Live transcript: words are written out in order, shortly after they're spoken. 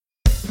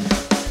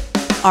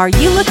Are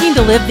you looking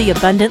to live the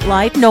abundant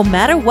life no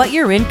matter what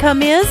your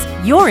income is?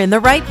 You're in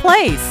the right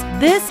place.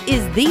 This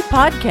is the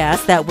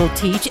podcast that will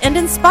teach and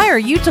inspire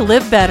you to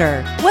live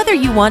better. Whether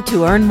you want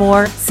to earn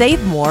more,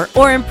 save more,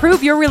 or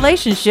improve your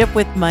relationship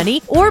with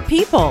money or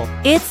people,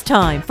 it's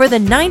time for the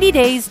 90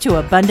 Days to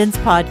Abundance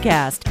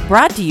podcast,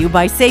 brought to you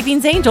by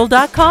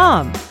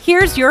SavingsAngel.com.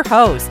 Here's your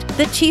host,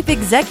 the Chief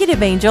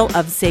Executive Angel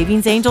of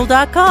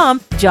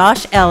SavingsAngel.com,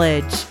 Josh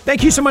Elledge.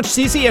 Thank you so much,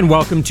 Cece, and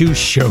welcome to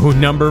show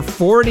number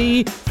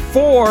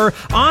 44.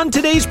 On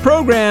today's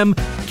program,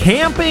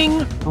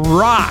 camping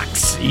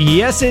rocks.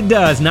 Yes, it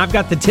does. And I've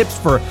got the tips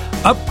for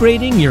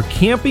upgrading your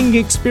camping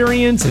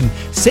experience and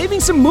saving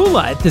some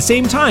moolah at the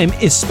same time,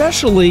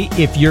 especially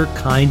if you're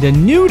kind of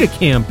new to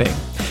camping.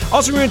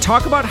 Also, we're going to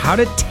talk about how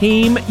to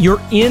tame your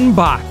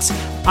inbox.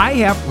 I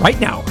have, right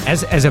now,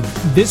 as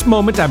of this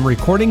moment, I'm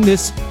recording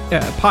this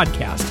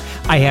podcast,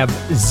 I have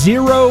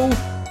 0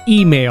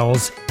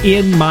 emails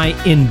in my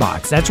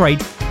inbox. That's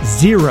right,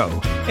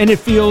 0. And it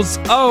feels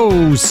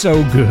oh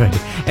so good.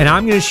 And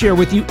I'm going to share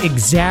with you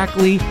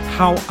exactly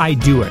how I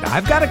do it.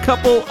 I've got a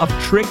couple of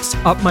tricks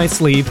up my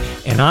sleeve,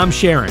 and I'm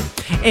sharing.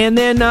 And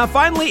then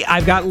finally,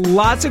 I've got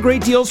lots of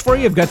great deals for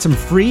you. I've got some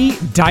free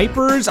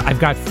diapers. I've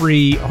got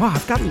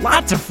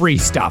lots of free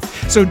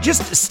stuff. So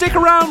just stick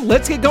around.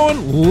 Let's get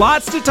going.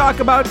 Lots to talk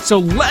about. So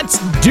let's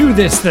do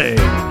this thing.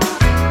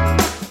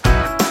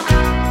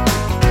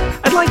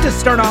 I'd like to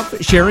start off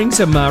sharing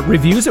some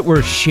reviews that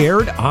were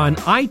shared on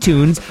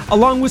iTunes,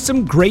 along with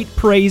some great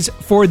praise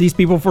for these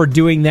people for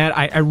doing that.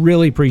 I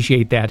really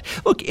appreciate that.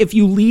 Look, if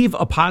you leave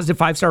a positive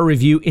 5-star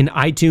review in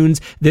iTunes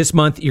this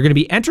month, you're going to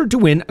be entered to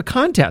win a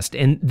contest,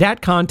 and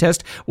that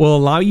contest will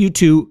allow you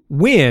to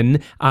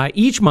win.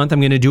 Each month,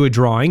 I'm going to do a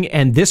drawing,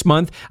 and this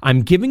month,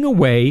 I'm giving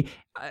away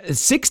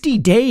 60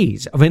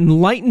 days of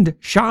enlightened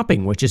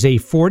shopping, which is a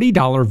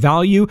 $40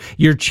 value.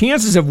 Your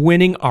chances of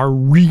winning are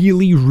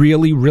really,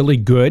 really, really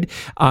good.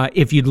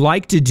 If you'd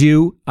like to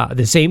do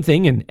the same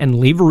thing and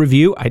leave a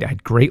review,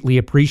 I'd greatly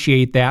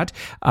appreciate that.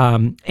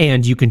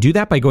 And you can do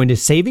that by going to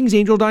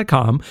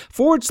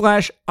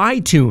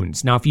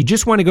SavingsAngel.com/iTunes. Now, if you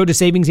just want to go to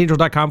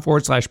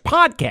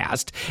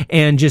SavingsAngel.com/podcast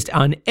and just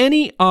on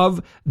any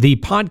of the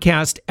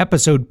podcast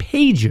episode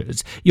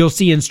pages, you'll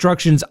see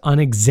instructions on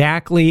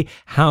exactly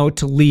how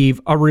to leave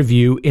a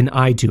review in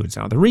iTunes.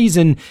 Now, the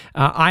reason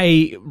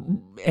I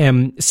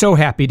am so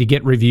happy to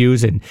get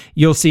reviews, and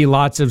you'll see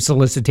lots of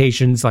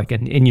solicitations like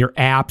in your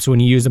apps when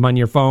you use them on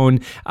your phone.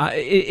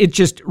 It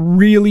just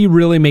really,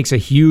 really makes a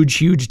huge,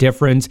 huge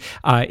difference.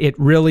 It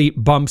really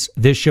bumps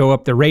this show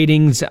up the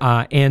ratings,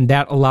 and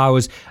that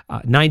allows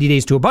 90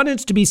 Days to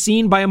Abundance to be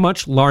seen by a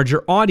much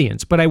larger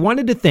audience. But I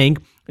wanted to thank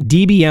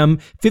DBM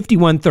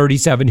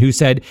 5137, who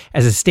said,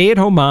 as a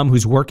stay-at-home mom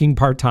who's working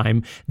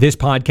part-time, this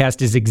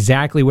podcast is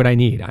exactly what I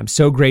need. I'm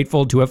so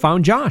grateful to have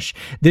found Josh.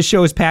 This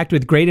show is packed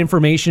with great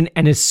information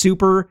and is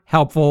super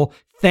helpful.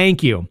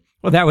 Thank you.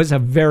 Well,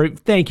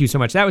 thank you so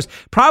much. That was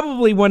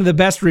probably one of the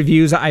best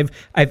reviews I've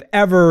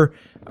ever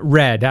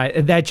read.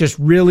 That just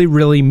really,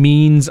 really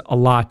means a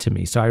lot to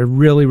me. So I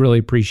really, really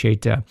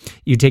appreciate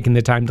you taking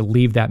the time to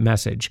leave that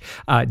message.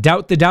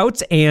 Doubt the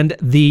Doubts and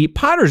the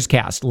Potter's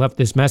Cast left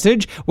this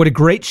message. What a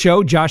great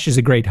show. Josh is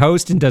a great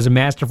host and does a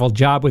masterful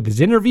job with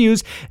his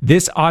interviews.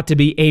 This ought to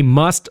be a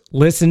must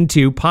listen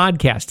to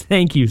podcast.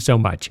 Thank you so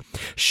much.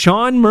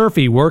 Sean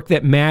Murphy, Work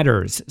That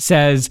Matters,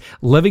 says,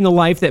 living a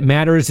life that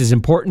matters is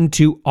important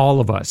to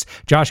all of us.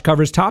 Josh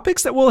covers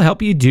topics that will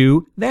help you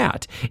do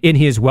that. In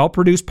his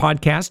well-produced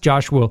podcast,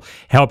 Josh will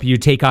help you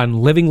take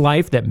on living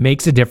life that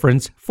makes a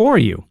difference for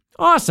you.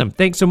 Awesome.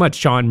 Thanks so much,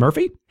 Sean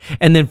Murphy.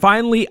 And then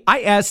finally,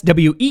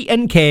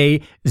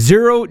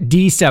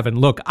 ISWENK0D7.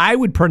 Look, I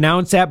would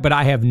pronounce that, but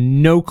I have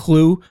no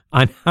clue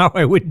on how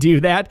I would do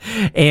that.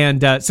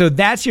 And so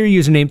that's your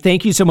username.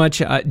 Thank you so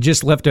much.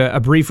 Just left a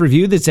brief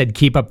review that said,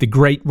 keep up the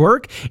great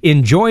work.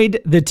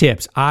 Enjoyed the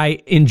tips. I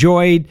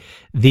enjoyed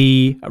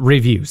the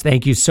reviews.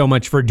 Thank you so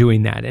much for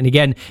doing that. And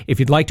again, if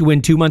you'd like to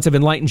win 2 months of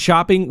enlightened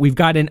shopping, we've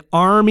got an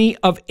army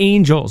of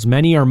angels.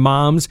 Many are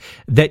moms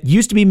that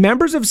used to be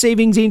members of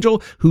Savings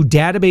Angel who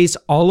database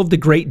all of the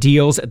great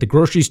deals at the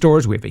grocery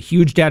stores. We have a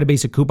huge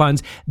database of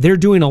coupons. They're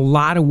doing a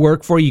lot of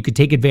work for you. You could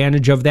take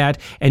advantage of that,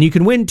 and you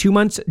can win 2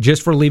 months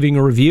just for leaving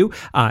a review.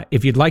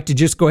 If you'd like to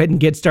just go ahead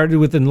and get started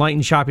with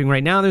enlightened shopping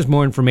right now, there's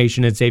more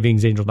information at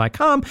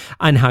SavingsAngel.com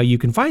on how you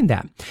can find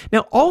that.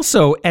 Now,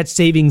 also at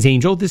Savings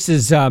Angel, this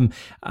is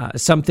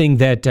something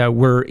that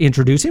we're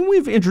introducing.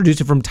 We've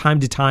introduced it from time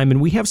to time, and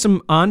we have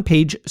some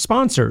on-page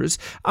sponsors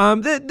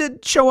that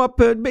show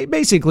up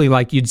basically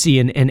like you'd see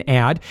in an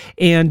ad.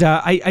 And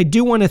I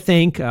do want to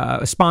thank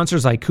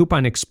sponsors like like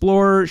Coupon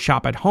Explorer,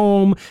 Shop at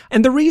Home.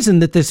 And the reason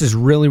that this is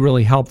really,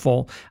 really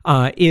helpful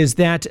is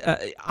that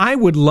I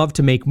would love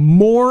to make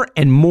more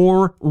and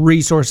more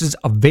resources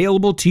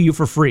available to you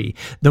for free.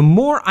 The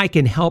more I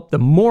can help, the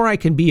more I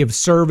can be of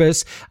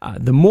service,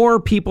 the more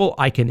people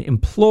I can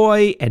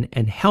employ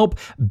and help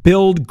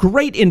build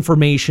great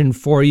information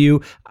for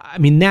you. I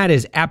mean, that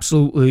is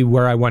absolutely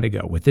where I want to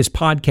go with this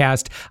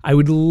podcast. I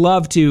would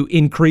love to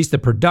increase the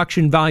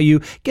production value,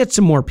 get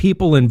some more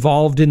people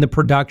involved in the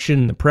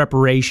production, the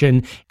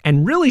preparation,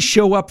 and really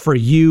show up for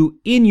you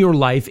in your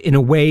life in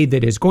a way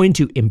that is going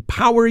to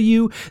empower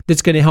you,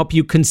 that's going to help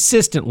you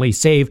consistently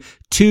save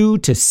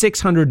 $200 to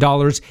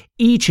 $600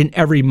 each and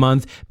every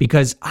month,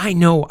 because I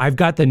know I've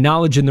got the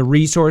knowledge and the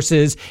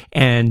resources,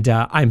 and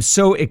I'm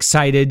so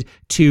excited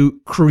to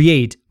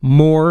create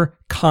more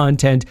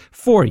content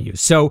for you.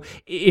 So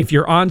if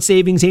you're on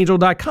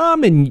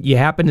savingsangel.com and you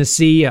happen to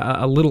see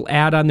a little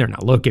ad on there, now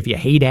look, if you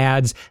hate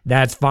ads,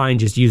 that's fine.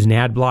 Just use an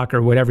ad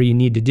blocker, whatever you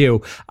need to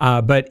do.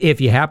 But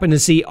if you happen to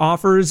see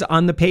offers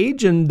on the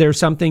page and there's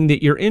something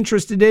that you're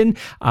interested in,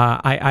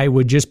 I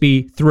would just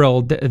be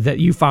thrilled that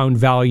you found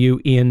value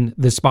in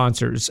the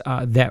sponsors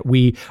that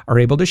we are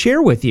able to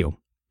share with you.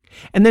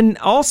 And then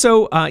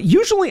also,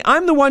 usually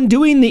I'm the one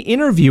doing the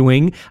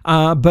interviewing,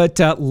 but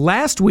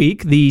last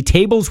week the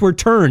tables were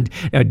turned.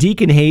 Now,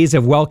 Deacon Hayes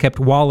of Well Kept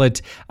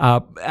Wallet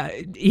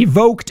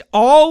evoked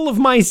all of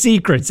my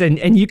secrets,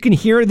 and you can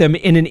hear them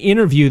in an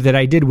interview that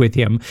I did with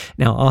him.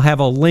 Now, I'll have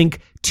a link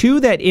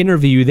to that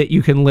interview that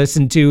you can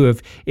listen to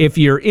if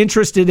you're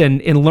interested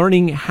in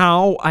learning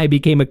how I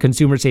became a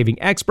consumer saving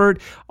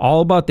expert, all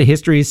about the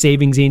history of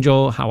Savings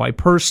Angel, how I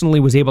personally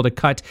was able to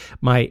cut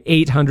my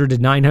 $800 to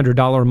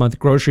 $900 a month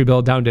grocery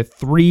bill down to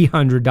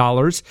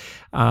 $300.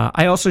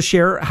 I also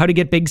share how to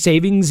get big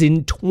savings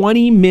in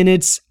 20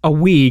 minutes a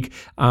week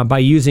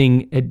by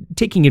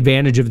taking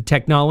advantage of the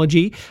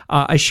technology.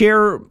 I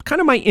share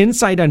kind of my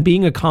insight on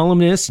being a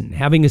columnist and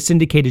having a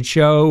syndicated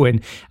show,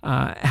 and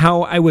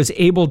how I was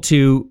able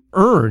to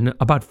earn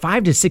about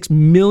 $5 to $6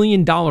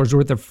 million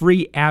worth of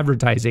free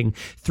advertising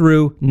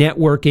through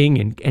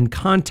networking and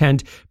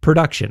content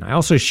production. I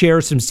also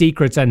share some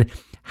secrets on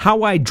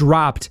how I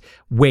dropped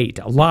weight,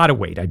 a lot of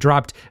weight. I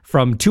dropped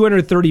from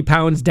 230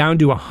 pounds down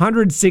to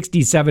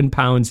 167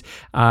 pounds,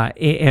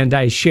 and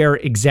I share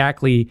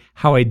exactly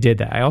how I did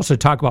that. I also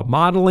talk about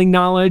modeling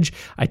knowledge.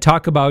 I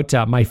talk about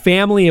my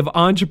family of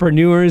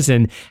entrepreneurs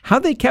and how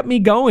they kept me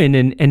going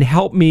and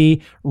helped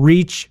me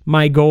reach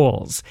my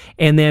goals.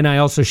 And then I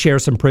also share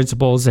some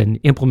principles and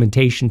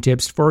implementation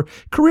tips for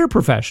career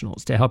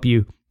professionals to help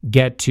you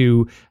get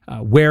to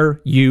where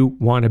you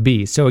want to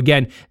be. So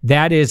again,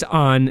 that is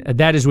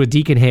with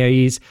Deacon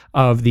Hayes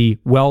of the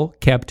Well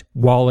Kept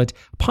Wallet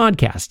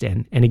podcast.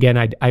 And again,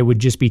 I would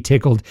just be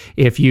tickled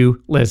if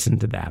you listen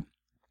to that.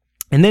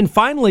 And then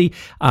finally,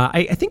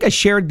 I think I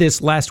shared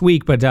this last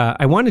week, but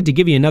I wanted to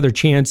give you another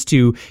chance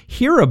to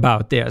hear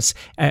about this.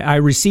 I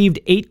received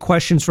 8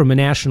 questions from a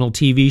national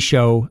TV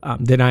show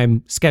that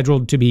I'm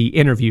scheduled to be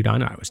interviewed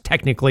on. I was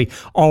technically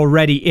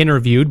already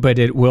interviewed, but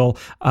it will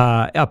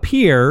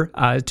appear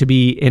to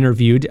be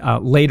interviewed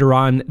later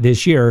on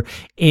this year.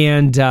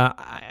 And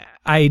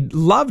I'd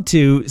love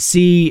to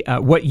see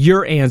what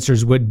your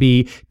answers would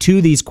be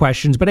to these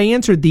questions, but I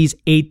answered these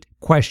 8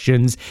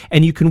 questions,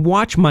 and you can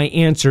watch my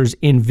answers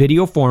in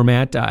video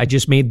format. I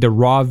just made the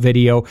raw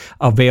video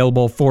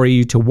available for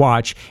you to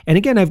watch. And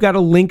again, I've got a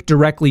link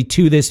directly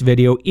to this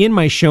video in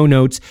my show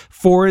notes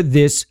for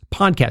this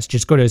podcast.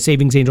 Just go to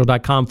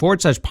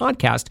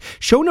savingsangel.com/podcast,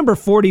 show number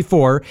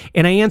 44,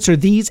 and I answer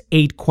these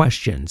 8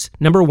 questions.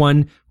 Number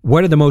 1,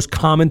 what are the most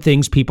common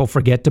things people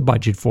forget to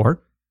budget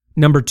for?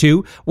 Number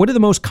 2, what are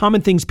the most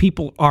common things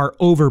people are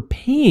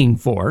overpaying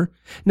for?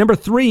 Number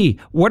 3,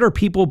 what are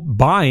people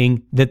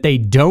buying that they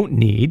don't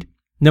need?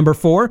 Number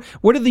 4,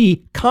 what are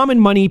the common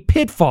money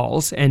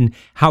pitfalls and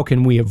how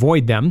can we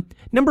avoid them?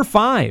 Number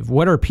 5,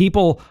 what are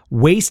people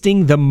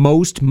wasting the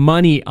most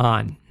money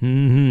on?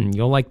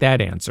 You'll like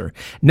that answer.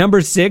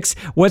 Number 6,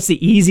 what's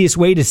the easiest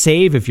way to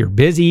save if you're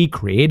busy,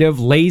 creative,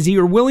 lazy,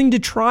 or willing to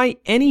try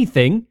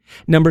anything?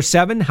 Number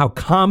 7, how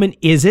common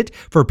is it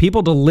for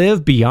people to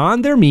live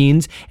beyond their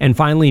means? And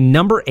finally,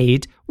 number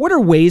 8, what are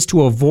ways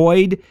to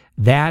avoid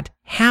that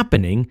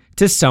happening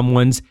to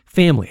someone's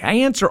family? I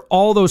answer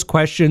all those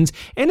questions,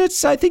 and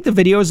I think the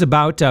video is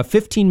about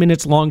 15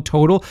 minutes long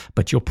total,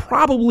 but you'll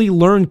probably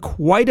learn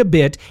quite a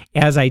bit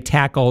as I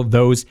tackle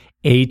those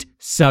 8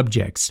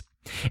 subjects.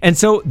 And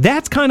so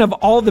that's kind of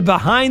all the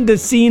behind the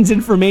scenes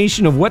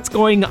information of what's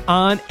going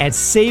on at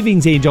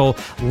Savings Angel.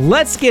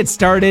 Let's get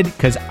started,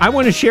 because I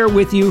want to share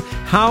with you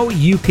how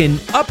you can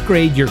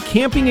upgrade your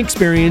camping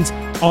experience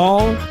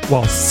all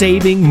while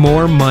saving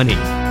more money.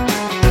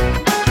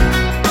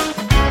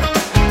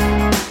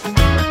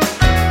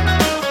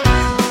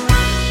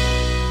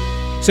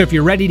 So if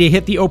you're ready to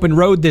hit the open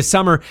road this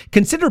summer,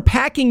 consider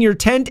packing your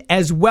tent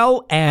as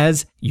well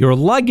as your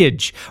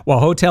luggage. While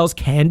hotels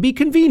can be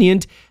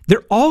convenient,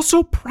 they're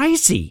also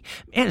pricey.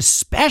 And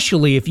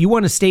especially if you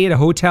want to stay at a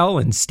hotel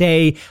and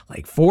stay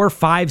like 4,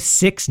 5,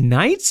 6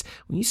 nights,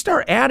 when you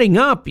start adding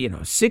up, $60,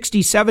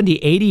 $70,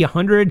 $80,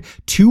 $100,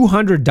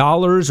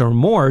 $200 or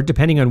more,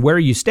 depending on where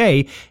you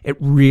stay, it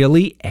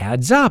really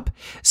adds up.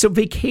 So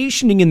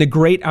vacationing in the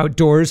great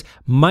outdoors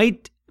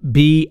might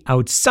be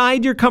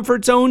outside your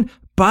comfort zone,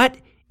 but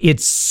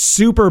it's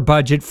super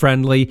budget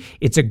friendly.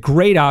 It's a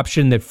great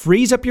option that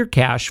frees up your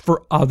cash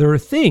for other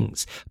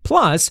things.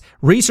 Plus,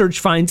 research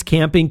finds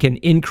camping can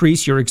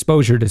increase your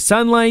exposure to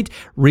sunlight,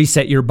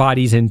 reset your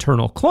body's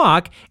internal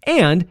clock,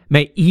 and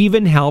may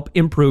even help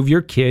improve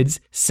your kids'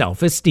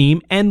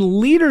 self-esteem and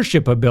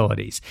leadership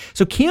abilities.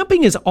 So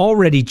camping is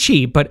already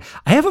cheap, but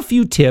I have a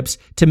few tips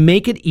to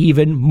make it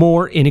even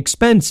more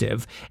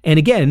inexpensive. And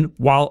again,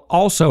 while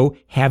also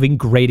having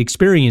great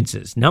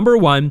experiences. Number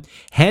 1,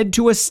 head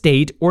to a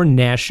state or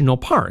national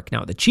park.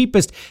 Now, the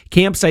cheapest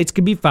campsites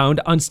can be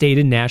found on state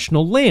and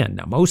national land.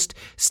 Now, most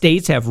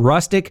states have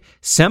rustic,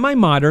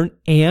 semi-modern,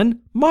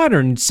 and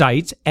modern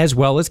sites as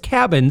well as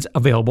cabins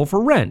available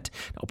for rent.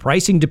 Now,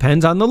 pricing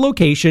depends on the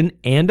location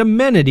and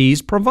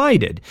amenities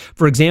provided.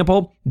 For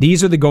example,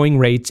 these are the going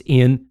rates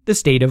in the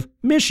state of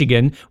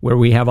Michigan, where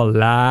we have a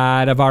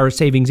lot of our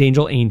Savings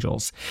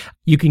Angels.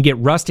 You can get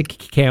rustic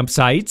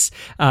campsites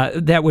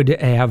that would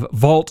have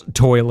vault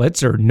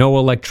toilets or no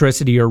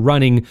electricity or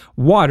running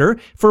water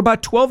for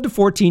about $12 to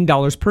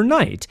 $14 per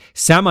night.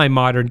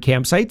 Semi-modern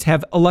campsites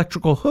have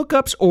electrical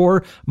hookups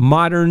or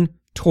modern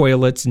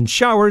toilets and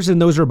showers, and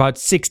those are about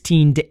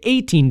 $16 to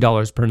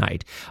 $18 per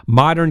night.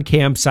 Modern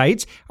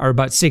campsites are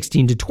about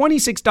 $16 to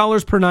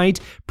 $26 per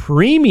night.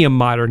 Premium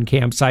modern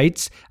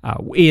campsites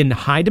in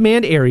high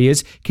demand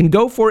areas can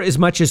go for as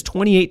much as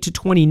 $28 to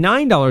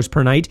 $29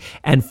 per night,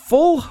 and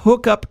full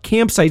hookup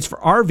campsites for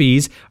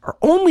RVs are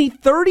only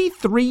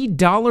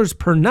 $33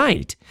 per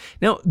night.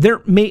 Now,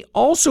 there may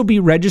also be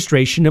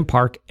registration and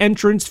park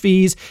entrance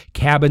fees.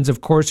 Cabins,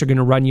 of course, are going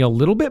to run you a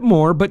little bit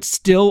more, but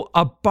still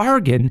a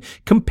bargain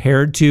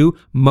compared to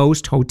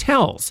most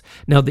hotels.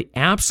 Now, the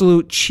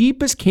absolute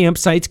cheapest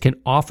campsites can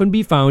often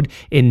be found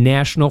in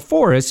national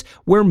forests,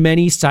 where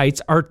many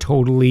sites are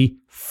totally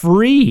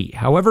free.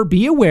 However,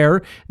 be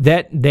aware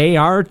that they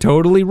are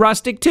totally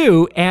rustic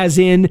too, as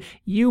in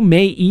you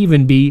may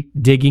even be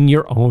digging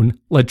your own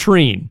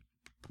latrine.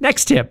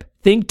 Next tip.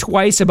 Think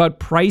twice about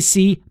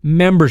pricey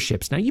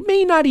memberships. Now, you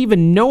may not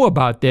even know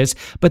about this,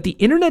 but the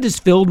internet is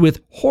filled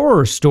with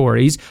horror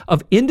stories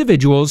of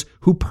individuals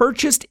who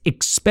purchased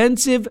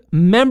expensive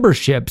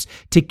memberships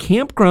to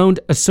campground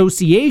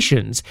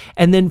associations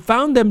and then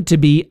found them to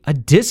be a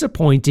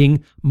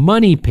disappointing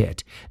money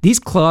pit. These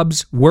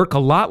clubs work a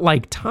lot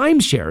like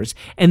timeshares,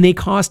 and they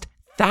cost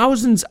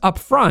thousands up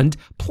front,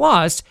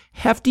 plus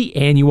hefty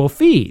annual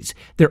fees.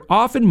 They're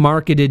often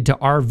marketed to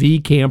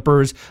RV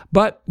campers,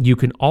 but you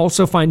can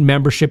also find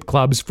membership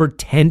clubs for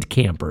tent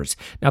campers.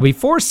 Now,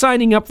 before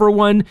signing up for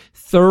one,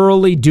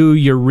 thoroughly do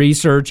your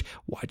research,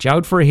 watch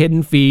out for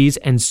hidden fees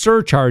and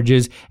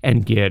surcharges,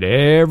 and get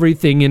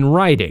everything in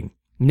writing.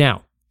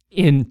 Now,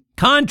 in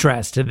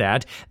contrast to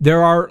that,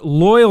 there are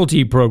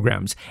loyalty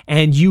programs,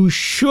 and you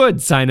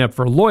should sign up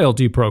for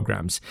loyalty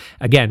programs.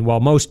 Again, while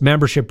most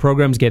membership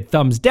programs get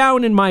thumbs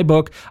down in my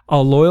book, a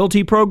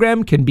loyalty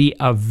program can be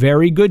a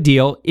very good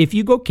deal if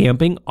you go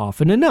camping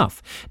often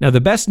enough. Now,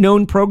 the best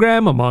known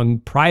program among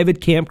private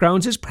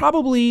campgrounds is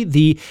probably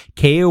the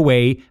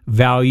KOA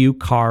Value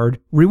Card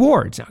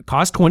Rewards. Now, it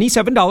costs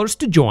 $27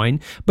 to join,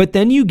 but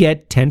then you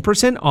get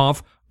 10%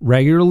 off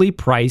regularly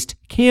priced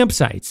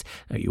campsites.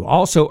 Now, you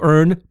also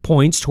earn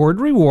points toward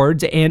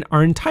rewards and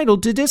are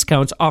entitled to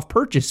discounts off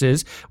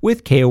purchases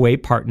with KOA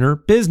partner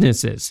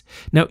businesses.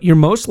 Now, you're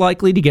most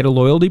likely to get a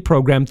loyalty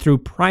program through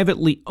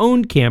privately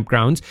owned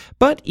campgrounds,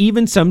 but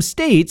even some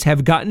states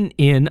have gotten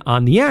in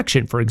on the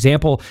action. For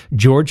example,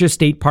 Georgia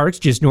State Parks,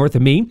 just north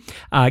of me,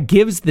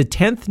 gives the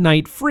 10th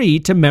night free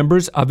to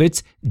members of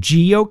its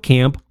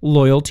GeoCamp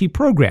loyalty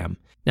program.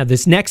 Now,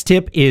 this next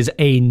tip is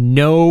a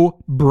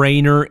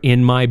no-brainer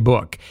in my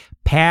book.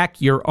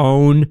 Pack your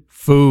own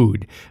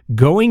food.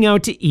 Going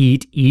out to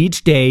eat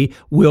each day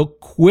will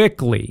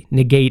quickly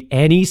negate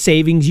any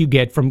savings you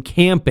get from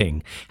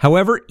camping.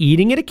 However,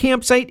 eating at a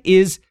campsite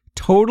is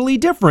totally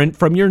different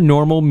from your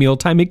normal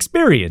mealtime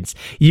experience.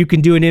 You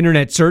can do an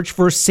internet search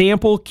for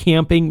sample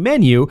camping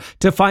menu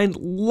to find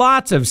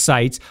lots of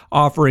sites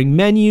offering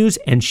menus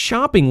and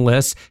shopping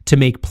lists to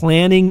make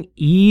planning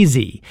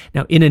easy.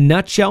 Now, in a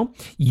nutshell,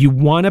 you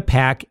want to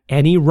pack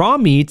any raw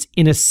meats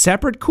in a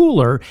separate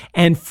cooler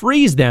and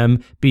freeze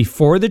them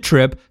before the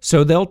trip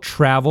so they'll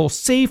travel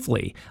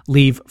safely.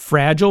 Leave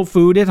fragile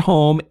food at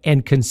home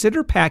and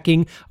consider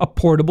packing a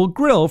portable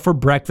grill for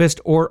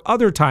breakfast or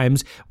other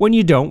times when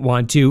you don't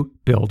want to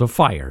build a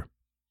fire.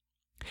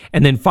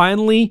 And then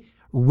finally,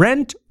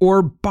 rent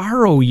or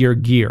borrow your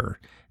gear.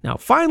 Now,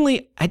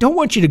 finally, I don't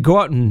want you to go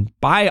out and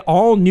buy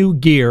all new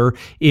gear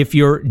if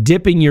you're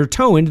dipping your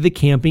toe into the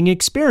camping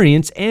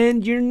experience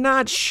and you're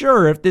not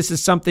sure if this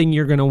is something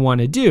you're going to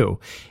want to do.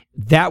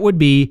 That would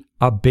be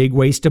a big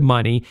waste of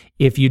money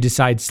if you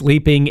decide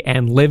sleeping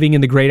and living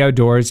in the great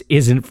outdoors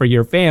isn't for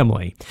your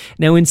family.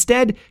 Now,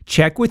 instead,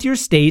 check with your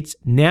state's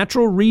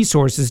Natural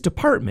Resources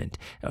Department.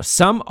 Now,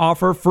 some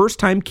offer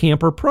first-time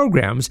camper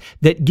programs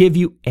that give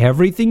you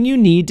everything you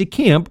need to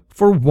camp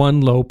for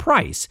one low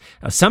price.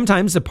 Now,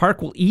 sometimes the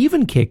park will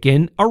even kick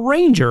in a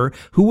ranger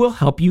who will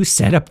help you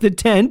set up the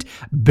tent,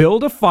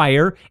 build a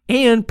fire,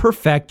 and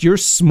perfect your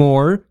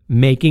s'more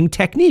making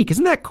technique.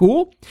 Isn't that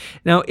cool?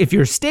 Now, if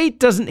your state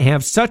doesn't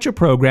have such a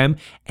program,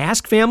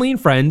 ask family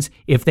and friends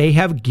if they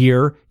have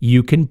gear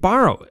you can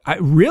borrow.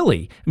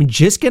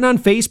 Just get on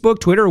Facebook,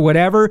 Twitter, or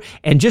whatever,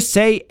 and just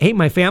say, hey,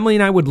 my family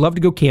and I would love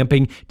to go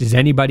camping. Does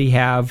anybody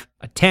have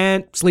a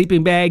tent,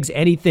 sleeping bags,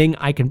 anything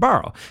I can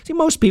borrow? See,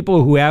 most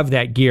people who have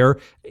that gear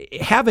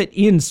have it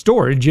in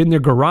storage in their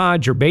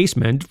garage or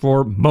basement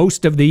for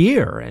most of the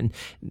year, and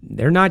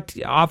they're not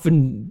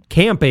often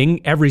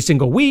camping every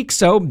single week.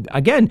 So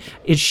again,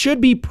 it should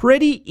be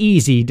pretty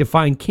easy to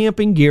find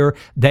camping gear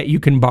that you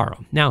can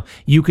borrow. Now,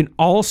 you can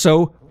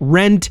also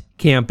rent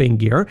camping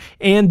gear,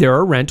 and there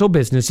are rental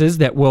businesses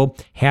that will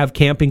have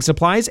camping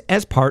supplies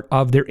as part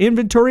of their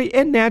inventory,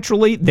 and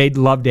naturally, they'd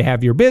love to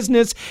have your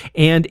business.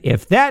 And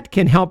if that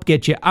can help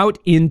get you out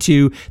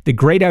into the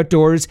great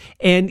outdoors,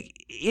 and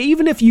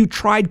even if you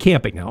tried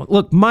camping. Now,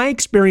 look, my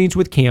experience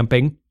with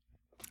camping,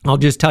 I'll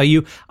just tell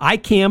you,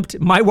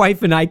 my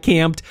wife and I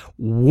camped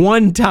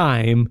one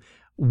time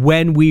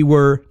when we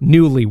were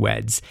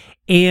newlyweds,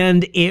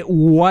 and it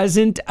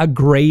wasn't a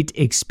great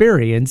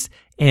experience.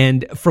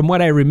 And from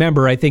what I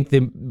remember, I think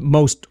the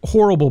most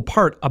horrible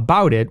part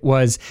about it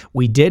was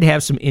we did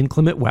have some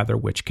inclement weather,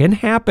 which can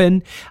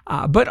happen,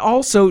 but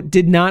also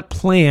did not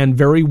plan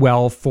very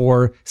well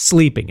for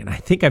sleeping. And I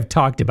think I've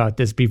talked about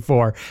this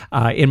before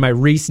in my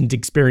recent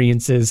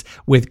experiences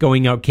with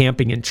going out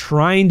camping and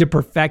trying to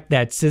perfect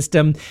that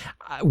system.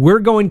 We're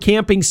going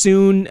camping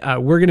soon.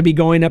 We're going to be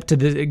going up to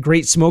the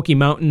Great Smoky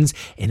Mountains,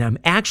 and I'm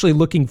actually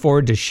looking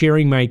forward to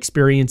sharing my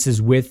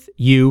experiences with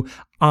you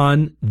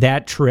on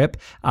that trip.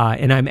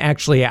 And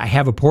I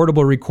have a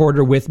portable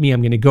recorder with me.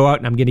 I'm going to go out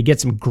and I'm going to get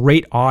some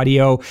great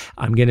audio.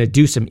 I'm going to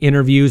do some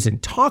interviews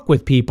and talk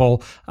with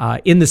people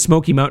in the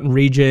Smoky Mountain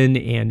region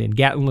and in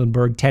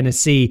Gatlinburg,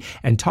 Tennessee,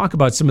 and talk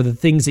about some of the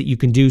things that you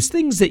can do,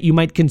 things that you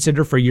might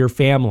consider for your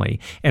family.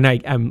 And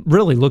I'm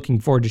really looking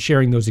forward to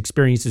sharing those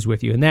experiences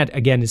with you. And that,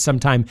 again, is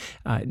sometime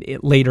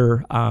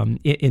later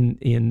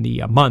in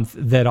the month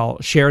that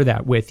I'll share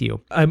that with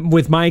you.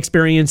 With my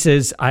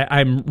experiences,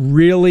 I'm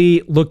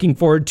really looking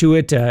forward to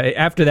it.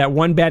 After that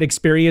one bad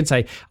experience,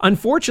 I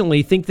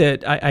unfortunately think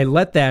that I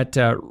let that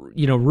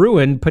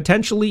ruin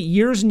potentially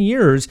years and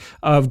years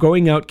of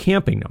going out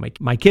camping. Now,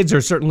 my kids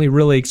are certainly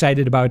really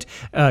excited about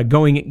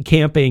going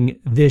camping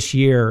this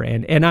year,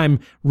 and I'm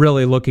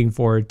really looking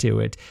forward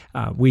to it.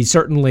 We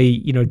certainly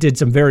did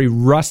some very,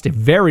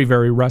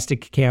 very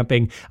rustic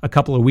camping a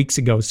couple of weeks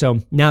ago.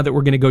 So now that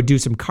we're going to go do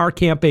some car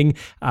camping,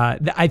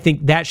 I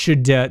think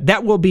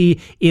that will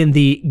be in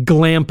the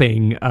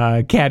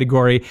glamping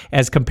category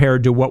as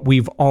compared to what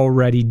we've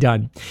already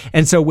done.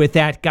 And so with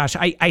that, gosh,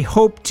 I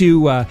hope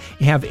to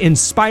have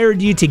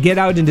inspired you to get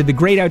out into the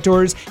great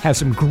outdoors, have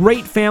some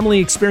great family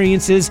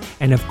experiences,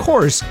 and of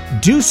course,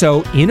 do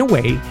so in a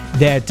way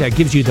that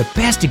gives you the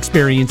best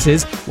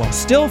experiences while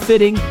still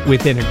fitting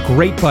within a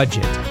great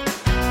budget.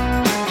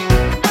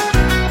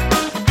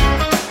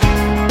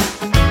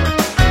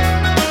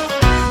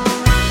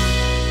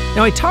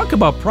 Now, I talk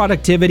about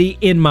productivity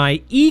in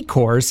my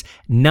e-course,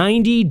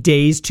 90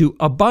 Days to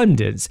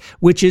Abundance,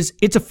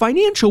 it's a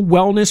financial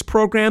wellness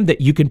program that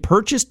you can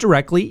purchase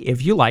directly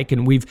if you like,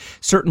 and we've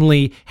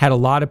certainly had a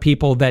lot of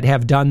people that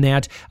have done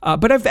that,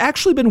 but I've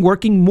actually been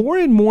working more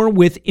and more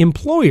with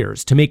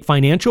employers to make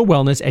financial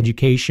wellness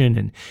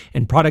education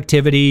and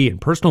productivity and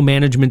personal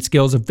management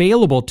skills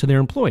available to their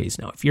employees.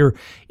 Now, if you're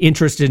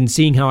interested in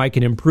seeing how I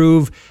can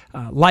improve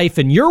life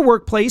in your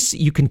workplace,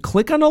 you can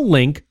click on a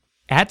link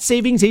at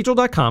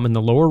savingsangel.com in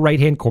the lower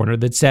right-hand corner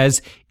that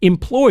says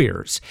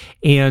employers.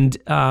 And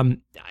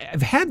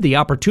I've had the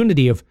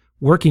opportunity of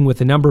working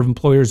with a number of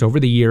employers over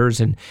the years,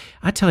 and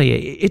I tell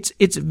you,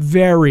 it's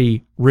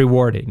very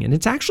rewarding. And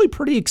it's actually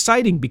pretty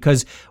exciting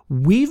because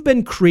we've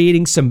been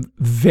creating some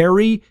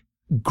very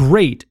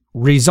great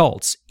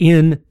results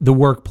in the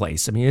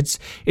workplace. I mean,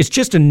 it's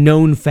just a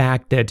known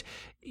fact that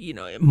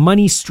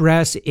money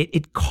stress,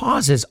 it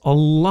causes a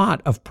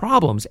lot of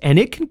problems, and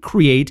it can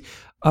create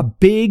a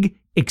big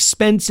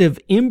expensive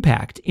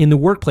impact in the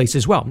workplace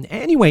as well.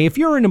 Anyway, if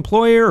you're an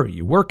employer or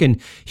you work in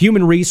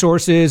human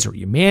resources or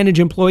you manage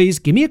employees,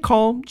 give me a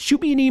call,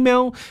 shoot me an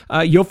email.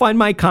 You'll find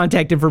my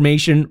contact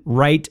information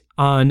right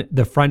on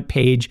the front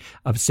page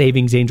of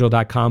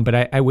savingsangel.com.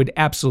 But I would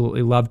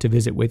absolutely love to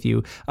visit with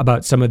you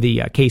about some of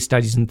the case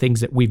studies and things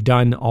that we've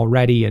done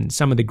already and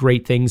some of the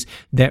great things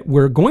that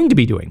we're going to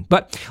be doing.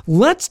 But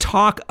let's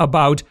talk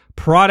about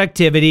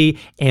productivity.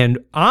 And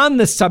on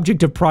the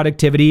subject of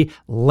productivity,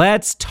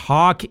 let's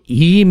talk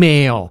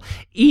email.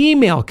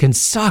 Email can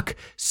suck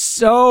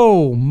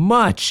so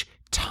much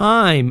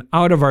time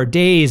out of our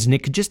days, and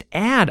it could just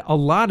add a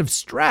lot of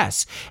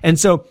stress. And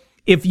so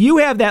if you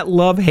have that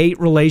love-hate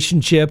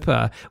relationship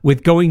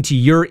with going to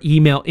your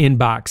email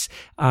inbox,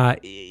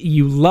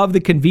 you love the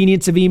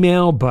convenience of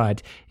email,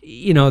 but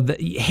you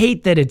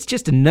hate that it's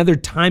just another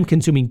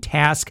time-consuming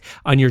task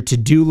on your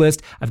to-do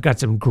list, I've got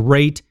some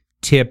great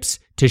tips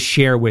to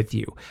share with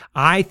you.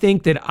 I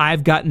think that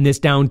I've gotten this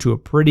down to a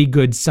pretty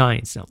good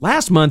science. Now,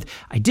 last month,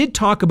 I did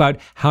talk about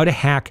how to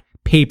hack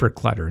paper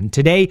clutter. And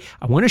today,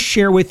 I want to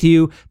share with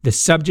you the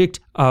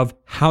subject of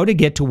how to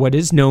get to what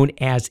is known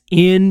as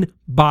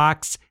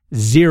inbox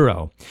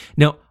zero.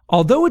 Now,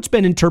 although it's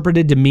been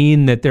interpreted to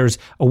mean that there's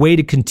a way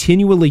to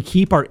continually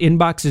keep our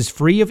inboxes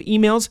free of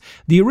emails,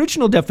 the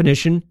original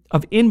definition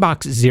of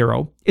inbox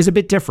zero is a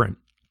bit different.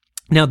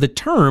 Now, the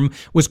term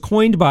was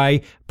coined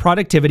by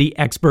productivity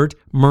expert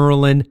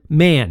Merlin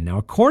Mann. Now,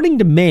 according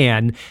to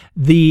Mann,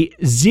 the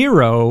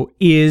zero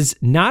is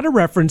not a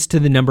reference to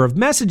the number of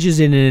messages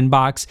in an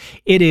inbox.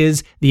 It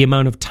is the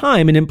amount of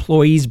time an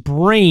employee's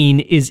brain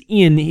is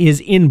in his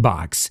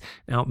inbox.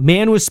 Now,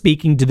 Mann was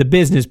speaking to the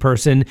business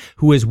person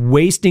who is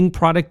wasting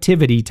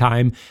productivity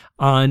time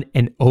on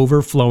an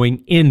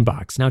overflowing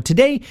inbox. Now,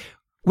 today,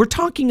 we're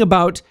talking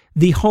about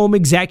the home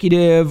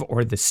executive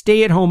or the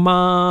stay-at-home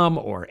mom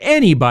or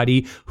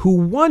anybody who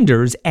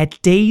wonders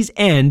at day's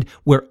end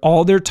where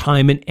all their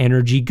time and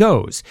energy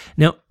goes.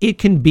 Now, it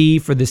can be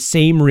for the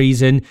same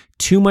reason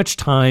too much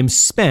time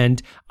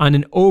spent on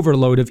an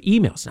overload of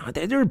emails. Now,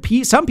 there are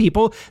some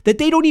people that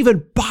they don't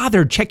even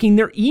bother checking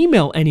their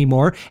email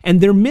anymore,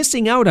 and they're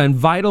missing out on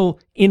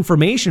vital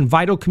information,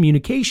 vital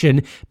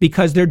communication,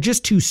 because they're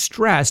just too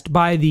stressed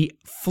by the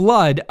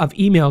flood of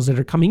emails that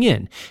are coming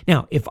in.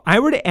 Now, if I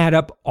were to add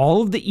up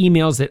all of the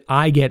emails that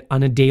I get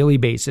on a daily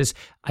basis,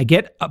 I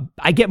get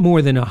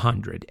more than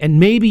 100, and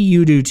maybe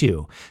you do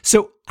too.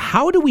 So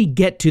how do we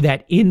get to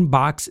that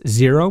inbox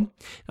zero?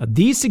 Now,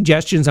 these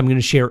suggestions, I'm going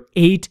to share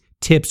 8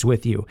 tips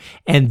with you,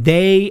 and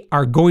they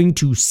are going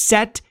to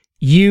set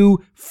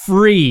you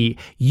free.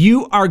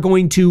 You are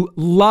going to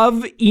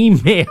love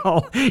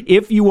email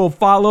if you will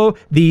follow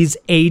these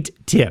 8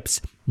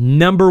 tips.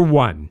 Number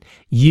 1,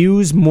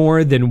 use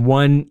more than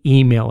one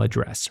email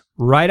address.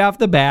 Right off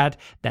the bat,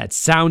 that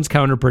sounds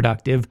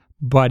counterproductive,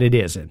 but it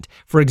isn't.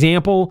 For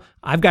example,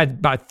 I've got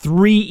about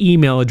 3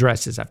 email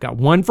addresses. I've got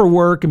one for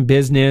work and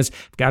business,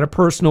 I've got a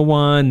personal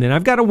one, then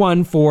I've got a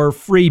one for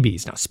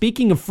freebies. Now,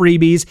 speaking of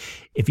freebies,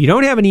 if you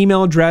don't have an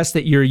email address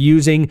that you're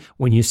using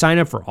when you sign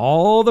up for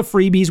all the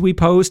freebies we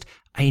post,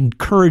 I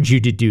encourage you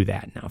to do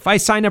that. Now, if I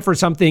sign up for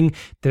something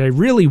that I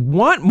really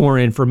want more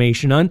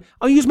information on,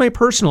 I'll use my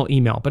personal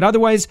email, but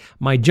otherwise,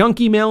 my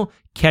junk email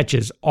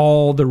catches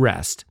all the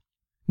rest.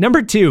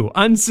 Number 2,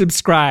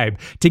 unsubscribe.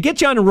 To get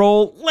you on a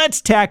roll,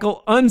 let's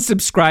tackle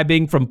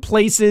unsubscribing from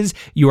places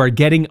you are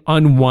getting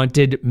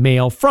unwanted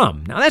mail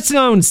from. Now, that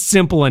sounds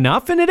simple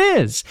enough, and it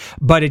is,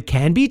 but it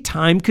can be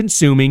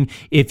time-consuming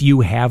if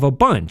you have a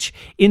bunch.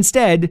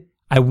 Instead,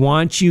 I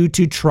want you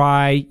to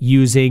try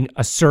using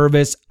a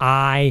service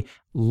I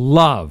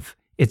love.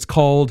 It's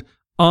called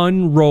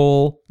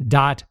unroll.me.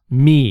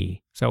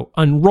 So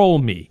unroll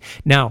me.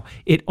 Now,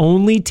 it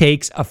only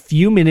takes a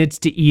few minutes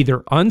to either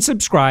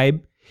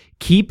unsubscribe,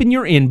 keep in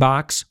your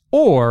inbox,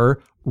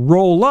 or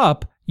roll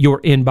up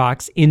your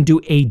inbox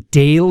into a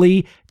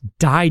daily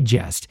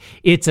digest.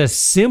 It's a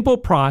simple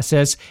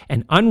process,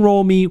 and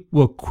Unroll Me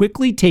will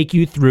quickly take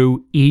you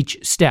through each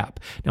step.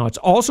 Now, it's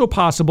also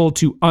possible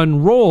to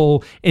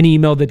unroll an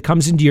email that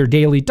comes into your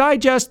daily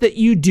digest that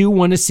you do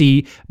want to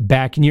see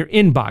back in your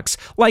inbox,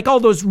 like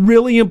all those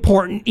really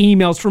important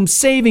emails from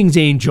Savings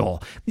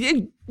Angel.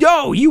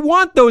 Yo, you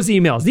want those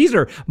emails. These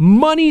are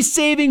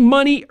money-saving,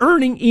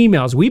 money-earning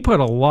emails. We put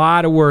a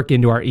lot of work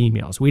into our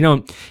emails. We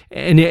don't,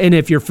 and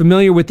if you're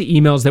familiar with the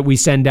emails that we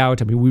send out,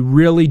 I mean, we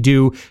really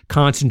do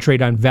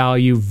concentrate on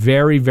value,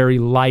 very, very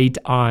light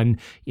on,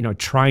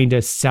 trying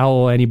to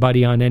sell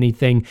anybody on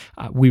anything.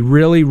 We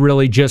really,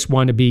 really just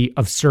want to be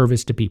of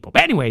service to people.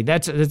 But anyway,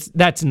 that's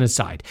an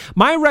aside.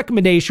 My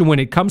recommendation when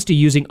it comes to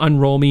using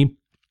Unroll Me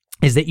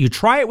is that you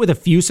try it with a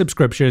few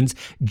subscriptions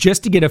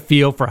just to get a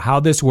feel for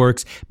how this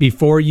works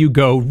before you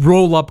go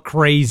roll up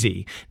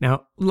crazy.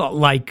 Now,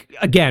 like,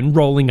 again,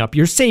 rolling up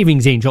your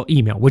Savings Angel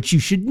email, which you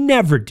should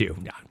never do.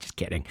 No, I'm just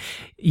kidding.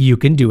 You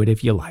can do it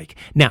if you like.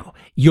 Now,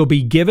 you'll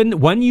be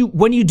given, when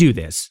you do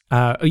this,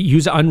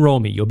 use Unroll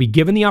Me, you'll be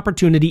given the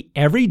opportunity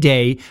every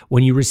day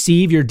when you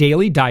receive your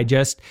daily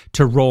digest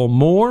to roll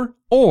more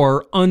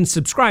or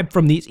unsubscribe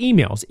from these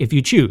emails if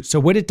you choose. So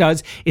what it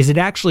does is it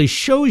actually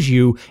shows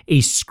you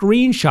a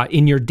screenshot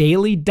in your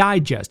daily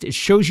digest. It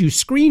shows you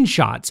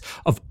screenshots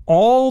of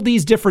all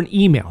these different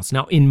emails.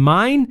 Now, in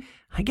mine,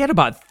 I get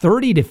about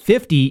 30 to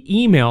 50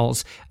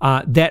 emails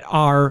that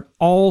are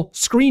all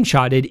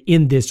screenshotted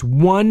in this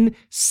one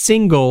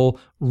single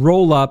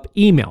roll-up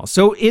email.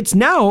 So it's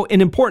now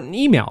an important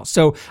email.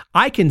 So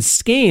I can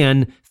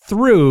scan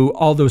through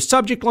all those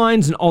subject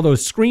lines and all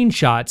those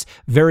screenshots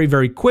very,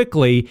 very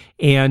quickly.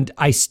 And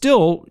I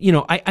still,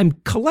 I'm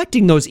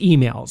collecting those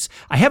emails.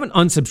 I haven't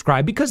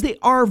unsubscribed because they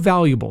are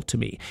valuable to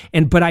me.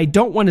 But I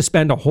don't want to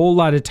spend a whole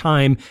lot of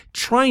time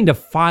trying to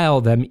file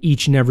them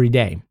each and every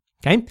day.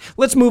 Okay,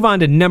 let's move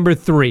on to number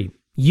 3.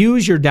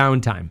 Use your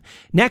downtime.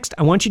 Next,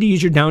 I want you to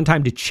use your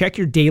downtime to check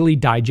your daily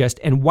digest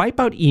and wipe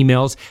out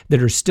emails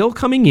that are still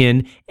coming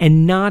in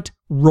and not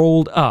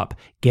rolled up.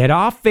 Get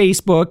off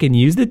Facebook and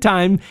use the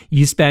time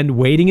you spend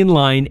waiting in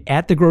line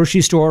at the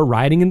grocery store,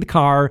 riding in the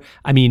car.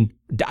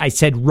 I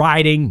said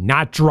riding,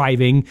 not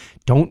driving.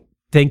 Don't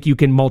think you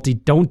can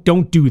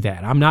don't do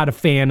that. I'm not a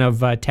fan of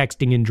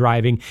texting and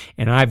driving,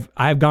 and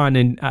I've gone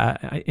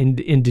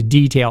into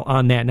detail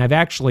on that, and I've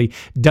actually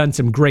done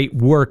some great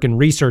work and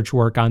research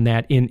work on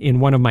that in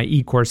one of my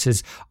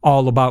e-courses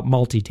all about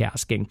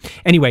multitasking.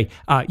 Anyway,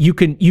 you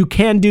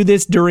can do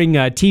this during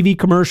TV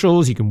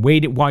commercials. You can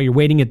wait while you're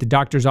waiting at the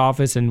doctor's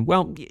office, and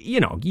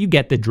you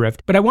get the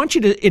drift. But I want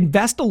you to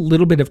invest a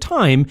little bit of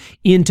time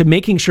into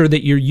making sure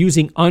that you're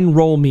using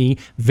Unroll Me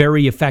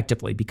very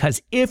effectively,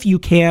 because if you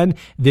can,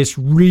 this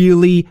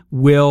really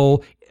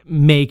will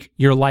make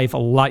your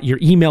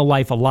email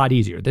life a lot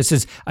easier. This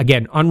is,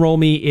 again, Unroll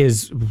Me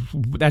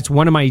that's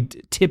one of my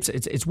tips.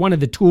 It's one of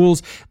the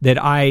tools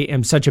that I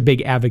am such a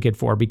big advocate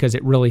for because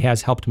it really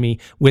has helped me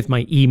with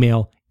my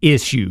email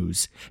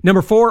issues.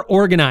 Number 4,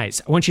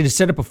 organize. I want you to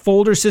set up a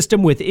folder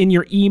system within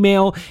your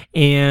email,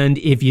 and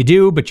if you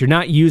do, but you're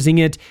not using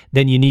it,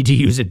 then you need to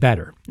use it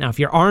better. Now, if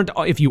you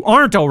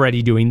aren't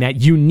already doing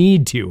that, you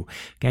need to.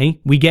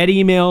 Okay, we get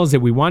emails that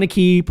we want to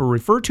keep or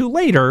refer to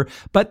later,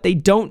 but they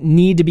don't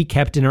need to be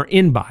kept in our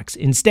inbox.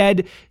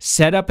 Instead,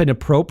 set up an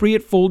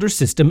appropriate folder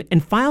system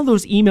and file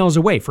those emails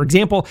away. For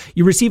example,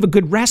 you receive a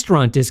good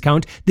restaurant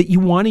discount that you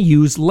want to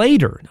use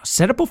later. Now,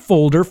 set up a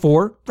folder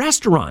for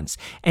restaurants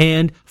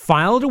and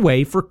file it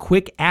away for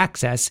quick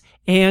access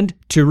and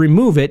to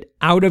remove it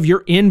out of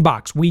your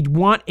inbox. We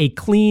want a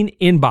clean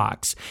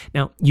inbox.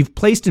 Now, you've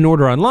placed an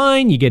order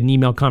online, you get an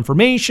email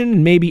confirmation,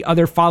 and maybe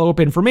other follow-up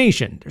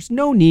information. There's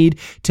no need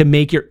to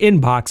make your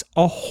inbox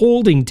a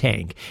holding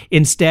tank.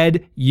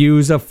 Instead,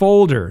 use a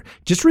folder.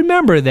 Just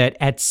remember that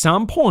at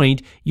some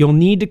point, you'll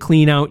need to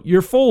clean out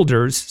your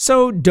folders,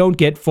 so don't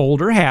get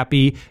folder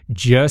happy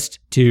just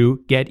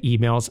to get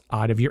emails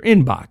out of your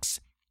inbox.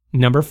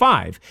 Number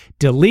 5,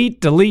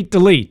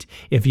 delete.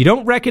 If you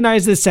don't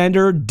recognize the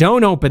sender,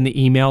 don't open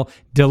the email,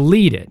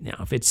 delete it. Now,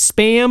 if it's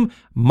spam,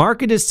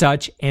 mark it as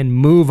such and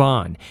move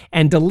on.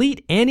 And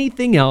delete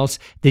anything else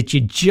that you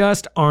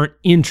just aren't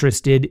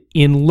interested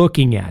in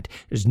looking at.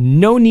 There's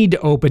no need to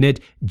open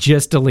it,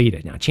 just delete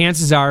it. Now,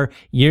 chances are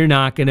you're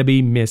not going to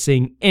be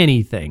missing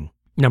anything.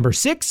 Number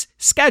 6,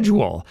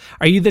 schedule.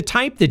 Are you the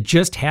type that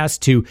just has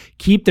to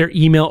keep their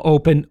email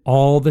open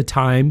all the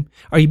time?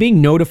 Are you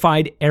being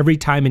notified every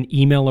time an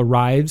email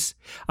arrives?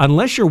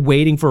 Unless you're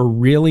waiting for a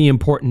really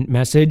important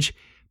message,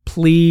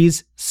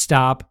 please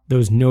stop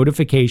those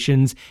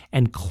notifications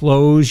and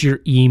close your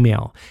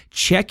email.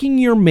 Checking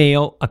your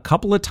mail a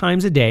couple of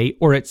times a day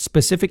or at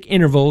specific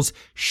intervals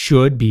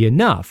should be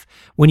enough.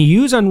 When you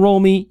use Unroll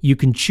Me, you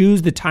can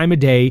choose the time of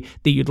day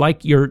that you'd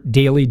like your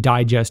daily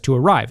digest to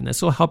arrive, and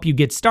this will help you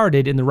get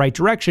started in the right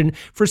direction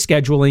for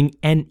scheduling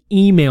an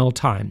email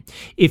time.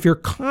 If you're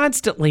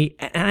constantly,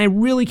 and I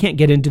really can't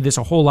get into this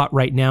a whole lot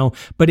right now,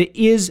 but it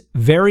is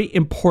very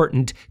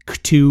important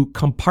to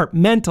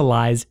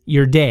compartmentalize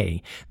your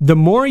day. The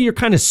more you're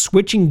kind of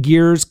switching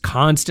gears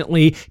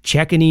constantly,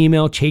 checking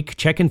email,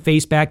 checking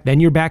Facebook, then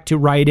you're back to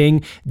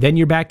writing, then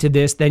you're back to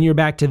this, then you're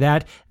back to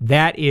that,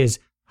 that is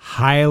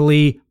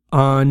highly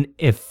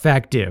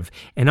ineffective.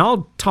 And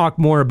I'll talk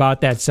more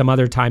about that some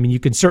other time, and you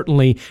can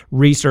certainly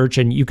research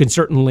and you can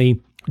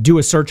certainly do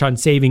a search on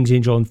Savings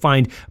Angel and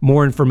find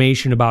more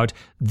information about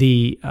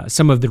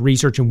some of the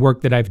research and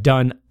work that I've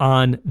done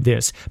on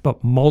this.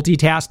 But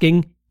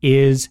multitasking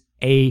is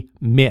a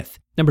myth.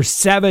 Number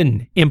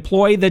 7,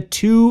 employ the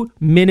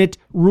 2-minute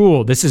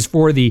rule. This is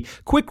for the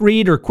quick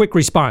read or quick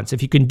response.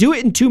 If you can do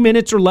it in 2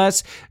 minutes or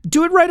less,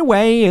 do it right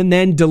away and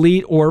then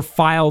delete or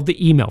file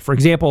the email. For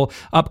example,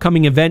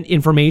 upcoming event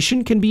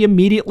information can be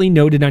immediately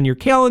noted on your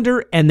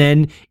calendar and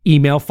then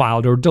email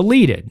filed or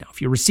deleted. Now, if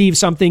you receive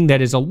something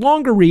that is a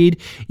longer read,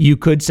 you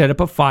could set up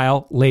a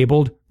file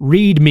labeled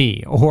Read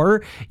Me,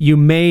 or you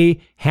may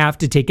have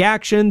to take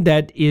action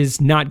that is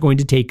not going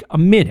to take a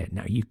minute.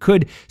 Now, you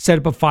could set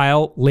up a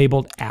file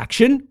labeled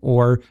Action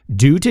or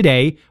Due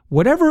Today,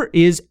 whatever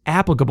is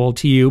applicable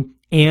to you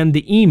and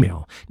the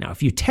email. Now,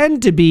 if you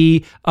tend to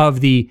be of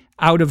the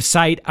out of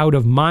sight, out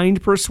of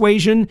mind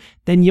persuasion,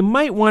 then you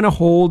might want to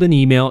hold an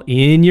email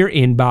in your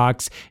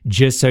inbox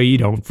just so you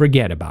don't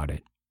forget about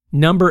it.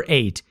 Number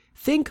 8,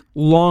 think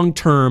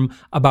long-term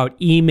about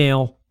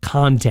email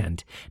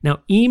content. Now,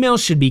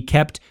 emails should be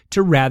kept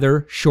to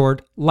rather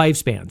short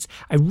lifespans.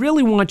 I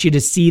really want you to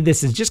see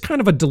this as just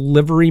kind of a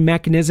delivery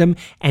mechanism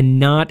and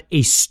not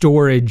a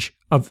storage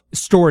of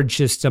storage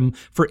system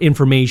for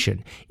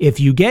information. If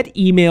you get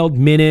emailed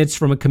minutes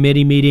from a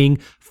committee meeting,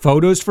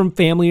 photos from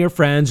family or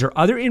friends, or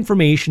other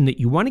information that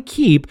you want to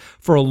keep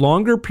for a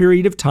longer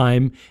period of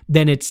time,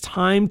 then it's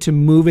time to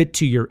move it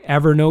to your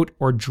Evernote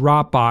or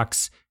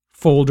Dropbox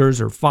folders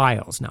or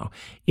files. Now,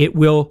 it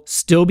will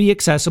still be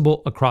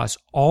accessible across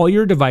all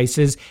your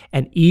devices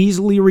and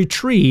easily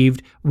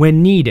retrieved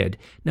when needed.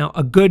 Now,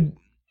 a good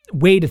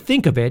way to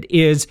think of it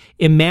is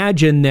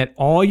imagine that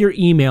all your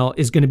email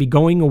is going to be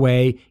going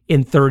away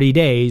in 30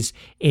 days,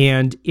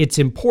 and it's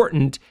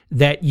important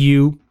that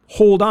you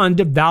hold on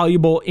to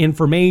valuable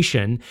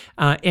information.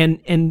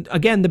 And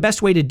again, the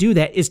best way to do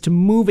that is to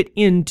move it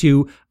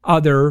into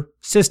other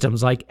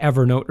systems like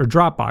Evernote or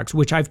Dropbox,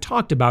 which I've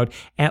talked about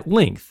at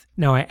length.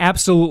 Now, I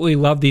absolutely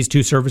love these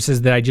two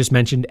services that I just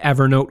mentioned,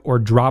 Evernote or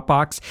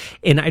Dropbox,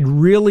 and I'd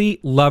really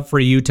love for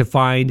you to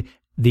find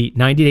the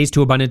 90 Days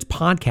to Abundance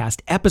podcast,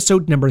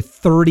 episode number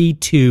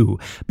 32,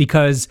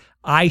 because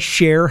I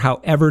share how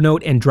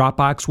Evernote and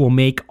Dropbox will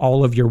make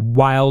all of your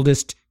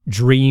wildest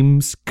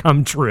dreams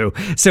come true.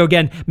 So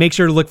again, make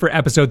sure to look for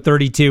episode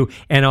 32,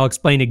 and I'll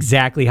explain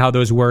exactly how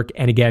those work,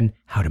 and again,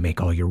 how to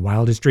make all your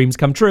wildest dreams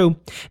come true.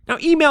 Now,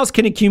 emails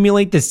can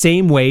accumulate the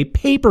same way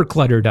paper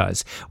clutter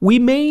does. We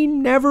may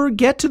never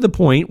get to the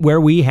point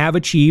where we have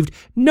achieved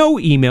no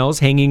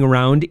emails hanging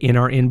around in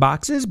our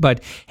inboxes,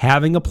 but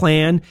having a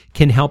plan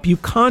can help you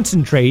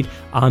concentrate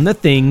on the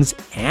things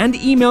and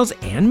emails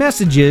and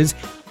messages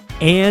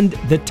and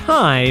the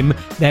time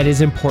that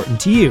is important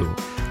to you,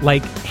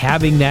 like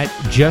having that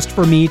just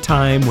for me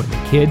time when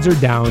the kids are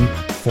down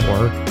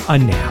for a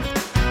nap.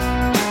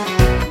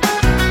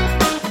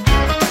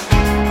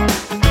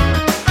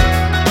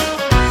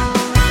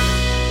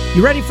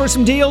 You ready for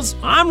some deals?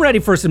 I'm ready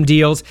for some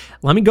deals.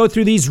 Let me go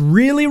through these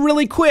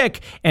really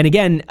quick. And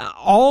again,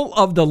 all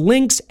of the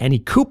links, any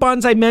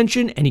coupons I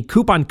mention, any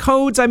coupon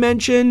codes I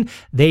mention,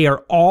 they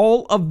are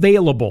all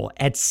available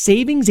at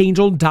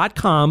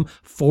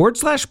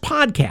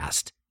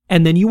savingsangel.com/podcast.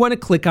 And then you want to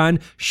click on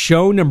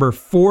show number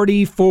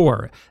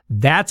 44.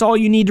 That's all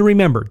you need to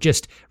remember.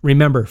 Just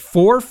remember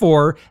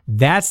 44.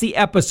 That's the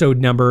episode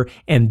number.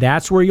 And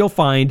that's where you'll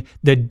find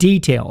the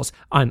details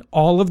on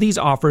all of these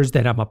offers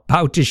that I'm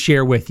about to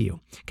share with you.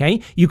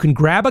 Okay. You can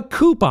grab a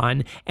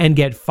coupon and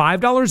get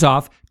 $5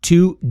 off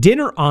 2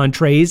 dinner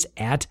entrees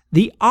at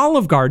the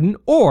Olive Garden,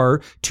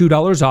 or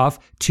 $2 off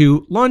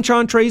 2 lunch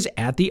entrees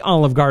at the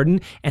Olive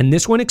Garden. And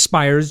this one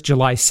expires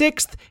July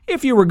 6th.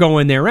 If you were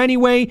going there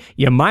anyway,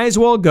 you might as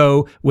well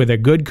go with a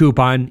good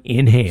coupon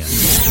in hand.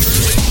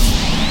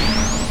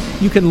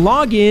 You can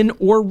log in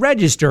or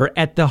register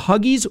at the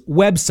Huggies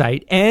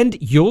website, and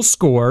you'll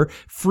score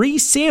free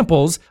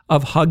samples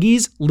of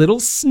Huggies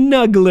little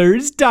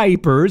snugglers,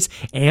 diapers,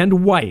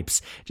 and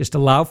wipes. Just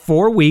allow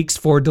 4 weeks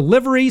for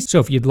delivery. So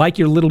if you'd like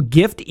your little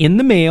gift in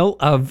the mail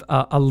of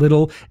a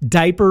little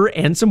diaper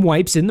and some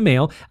wipes in the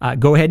mail,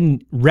 go ahead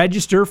and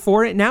register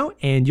for it now,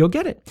 and you'll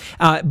get it.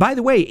 By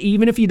the way,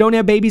 even if you don't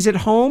have babies at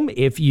home,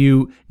 if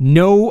you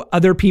know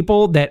other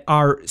people that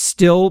are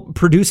still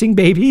producing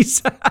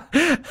babies,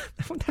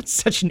 that's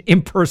such an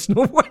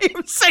impersonal way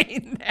of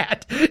saying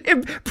that.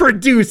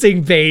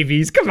 Producing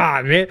babies. Come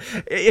on, man.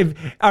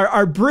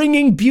 Are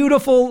bringing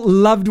beautiful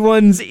loved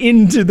ones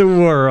into the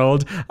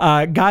world.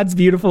 God's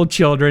beautiful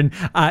children.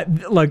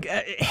 Look,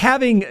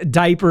 having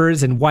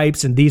diapers and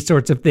wipes and these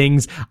sorts of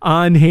things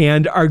on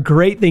hand are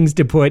great things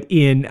to put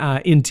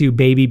into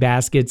baby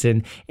baskets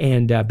and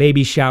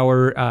baby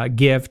shower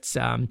gifts.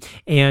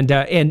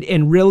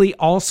 And really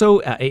also,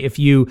 if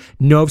you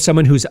know of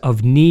someone who's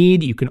of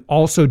need, you can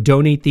also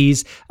donate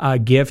these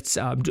gifts.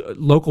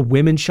 Local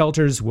women's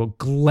shelters will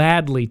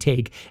gladly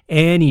take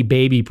any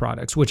baby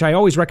products, which I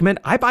always recommend.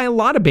 I buy a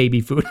lot of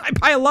baby food. I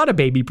buy a lot of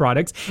baby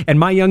products, and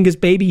my youngest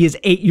baby is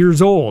 8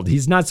 years old.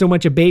 He's not so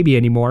much a baby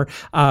anymore,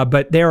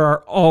 but there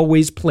are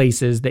always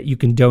places that you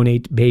can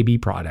donate baby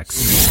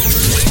products.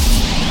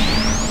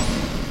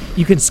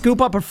 You can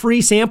scoop up a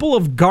free sample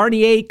of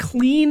Garnier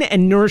Clean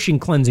and Nourishing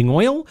Cleansing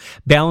Oil,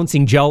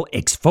 Balancing Gel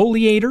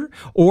Exfoliator,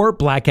 or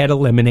Blackhead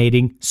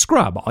Eliminating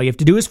Scrub. All you have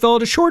to do is fill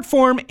out a short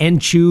form and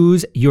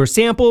choose your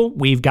sample.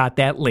 We've got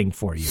that link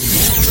for you.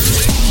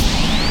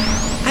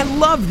 I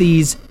love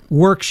these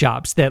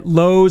workshops that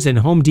Lowe's and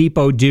Home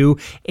Depot do,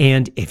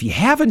 and if you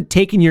haven't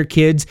taken your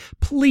kids,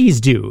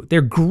 please do.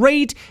 They're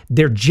great.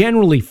 They're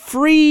generally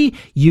free.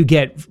 You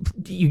get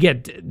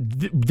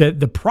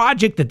the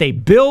project that they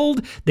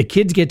build. The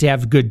kids get to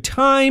have a good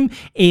time,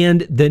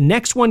 and the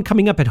next one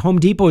coming up at Home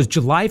Depot is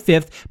July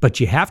 5th, but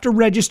you have to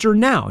register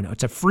now. Now,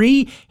 it's a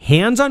free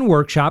hands-on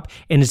workshop,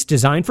 and it's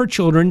designed for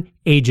children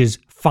ages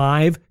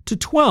 5 to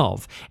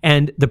 12.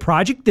 And the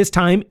project this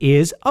time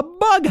is a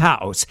bug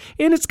house.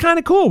 And it's kind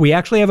of cool. We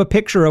actually have a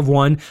picture of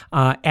one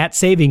at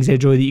Savings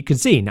Angel that you can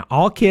see. Now,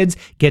 all kids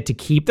get to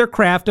keep their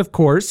craft, of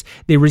course.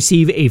 They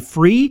receive a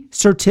free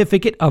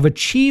certificate of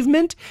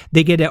achievement.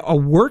 They get a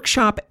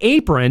workshop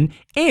apron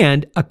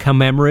and a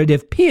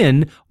commemorative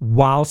pin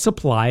while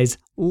supplies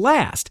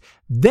last.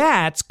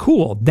 That's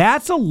cool.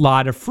 That's a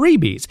lot of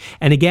freebies.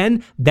 And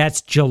again,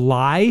 that's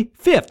July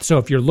 5th. So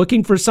if you're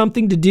looking for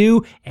something to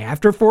do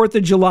after 4th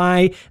of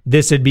July,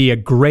 this would be a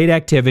great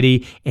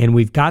activity. And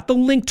we've got the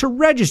link to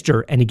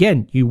register. And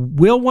again, you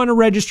will want to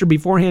register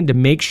beforehand to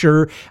make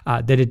sure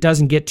that it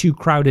doesn't get too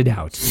crowded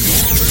out.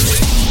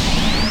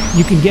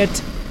 You can get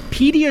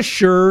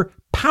Pediasure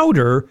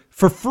powder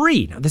for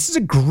free. Now, this is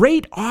a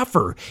great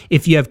offer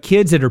if you have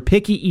kids that are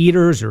picky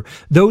eaters or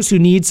those who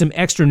need some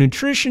extra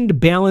nutrition to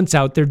balance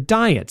out their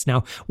diets.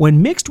 Now,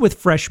 when mixed with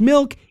fresh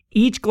milk,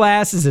 each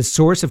glass is a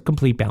source of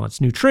complete balanced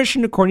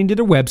nutrition, according to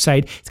their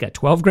website. It's got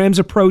 12 grams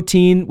of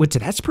protein, which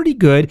that's pretty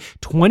good,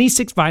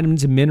 26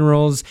 vitamins and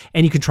minerals,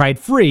 and you can try it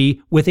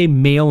free with a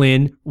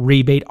mail-in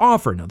rebate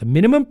offer. Now, the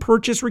minimum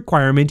purchase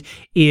requirement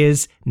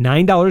is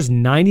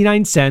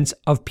 $9.99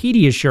 of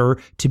Pediasure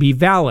to be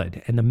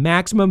valid, and the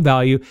maximum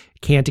value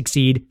can't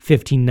exceed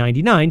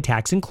 $15.99,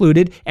 tax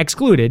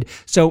excluded.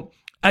 So,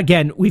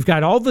 again, we've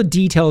got all the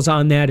details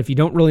on that. If you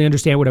don't really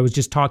understand what I was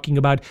just talking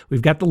about,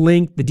 we've got the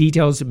link, the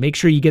details. Make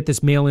sure you get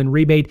this mail-in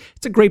rebate.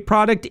 It's a great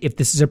product if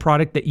this is a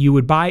product that you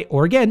would buy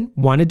or, again,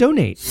 want to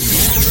donate.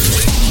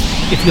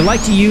 If you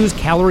like to use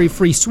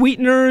calorie-free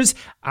sweeteners,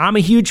 I'm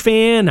a huge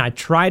fan. I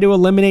try to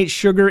eliminate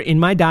sugar in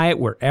my diet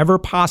wherever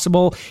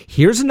possible.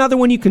 Here's another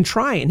one you can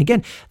try. And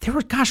again,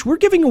 we're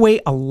giving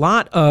away a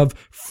lot of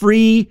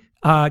free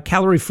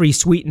calorie-free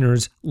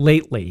sweeteners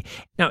lately.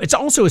 Now, it's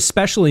also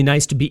especially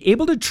nice to be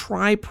able to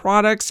try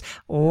products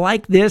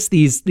like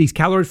these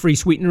calorie-free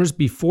sweeteners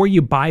before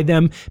you buy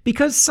them,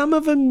 because some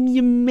of them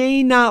you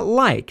may not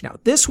like. Now,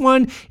 this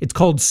one, it's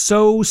called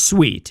So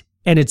Sweet,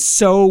 and it's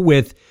so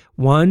with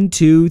 1,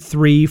 2,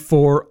 3,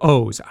 4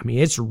 O's. I mean,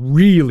 it's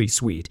really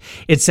sweet.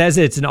 It says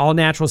it's an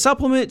all-natural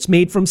supplement. It's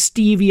made from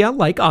stevia,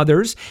 like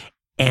others,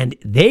 and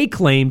they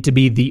claim to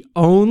be the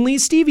only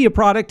stevia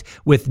product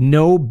with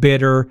no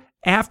bitter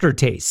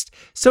aftertaste.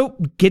 So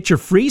get your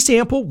free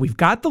sample. We've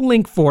got the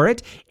link for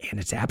it, and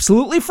it's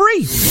absolutely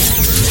free.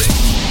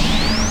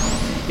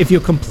 If you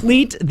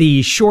complete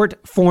the short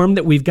form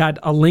that we've got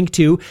a link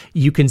to,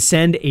 you can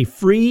send a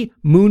free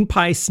moon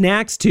pie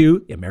snacks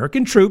to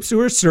American troops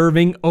who are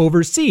serving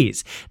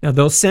overseas. Now,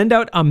 they'll send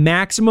out a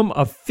maximum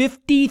of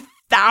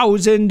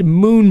 50,000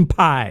 moon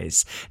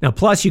pies. Now,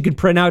 plus you can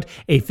print out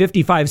a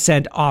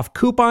 55-cent off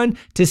coupon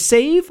to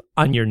save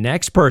on your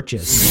next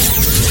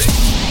purchase.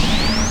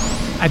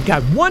 I've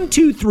got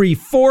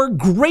 4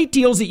 great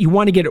deals that you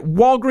want to get at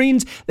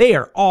Walgreens. They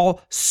are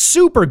all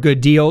super good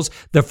deals.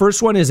 The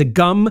first one is a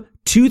gum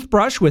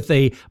toothbrush with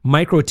a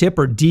micro tip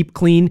or deep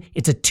clean.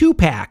 It's a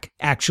 2-pack,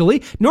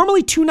 actually.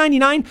 Normally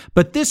 $2.99,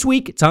 but this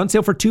week it's on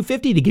sale for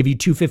 $2.50 to give you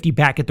 $2.50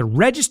 back at the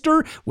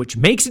register, which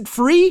makes it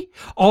free.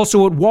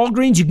 Also at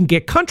Walgreens, you can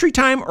get Country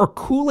Time or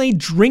Kool-Aid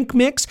drink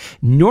mix.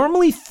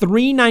 Normally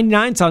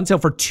 $3.99. It's on sale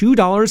for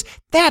 $2.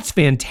 That's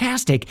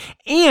fantastic.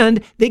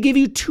 And they give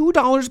you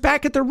 $2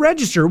 back at the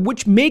register,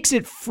 which makes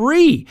it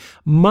free.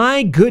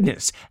 My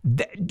goodness.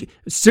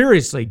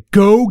 Seriously,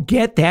 go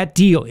get that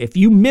deal. If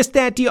you missed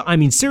that deal, I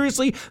mean, seriously,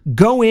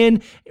 go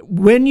in.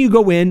 When you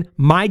go in,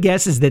 my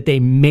guess is that they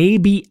may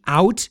be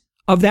out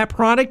of that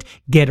product.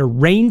 Get a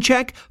rain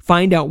check.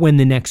 Find out when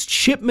the next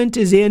shipment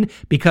is in,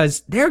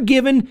 because they're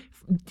giving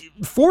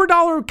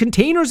 $4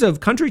 containers of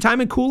Country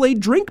Time and Kool-Aid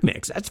drink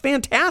mix. That's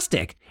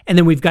fantastic. And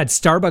then we've got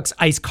Starbucks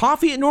iced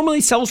coffee. It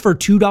normally sells for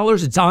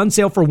 $2. It's on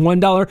sale for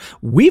 $1.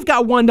 We've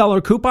got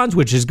 $1 coupons,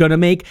 which is going to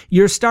make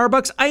your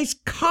Starbucks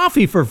iced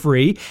coffee for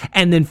free.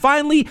 And then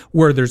finally,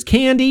 Werther's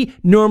candy,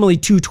 normally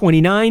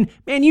 $2.29.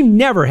 Man, you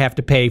never have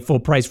to pay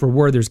full price for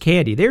Werther's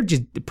candy. They're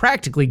just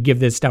practically give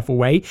this stuff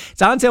away.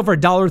 It's on sale for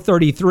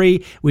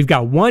 $1.33. We've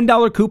got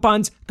 $1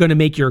 coupons, going to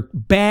make your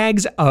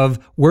bags of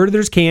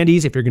Werther's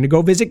candies, if you're going to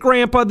go visit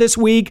Grandpa this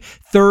week,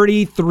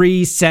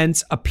 33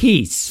 cents a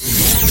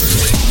piece.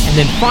 And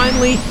then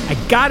finally, I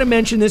got to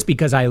mention this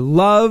because I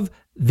love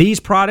these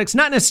products,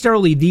 not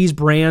necessarily these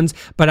brands,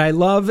 but I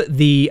love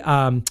the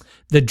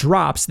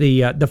drops,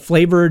 the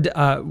flavored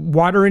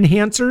water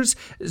enhancers.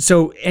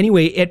 So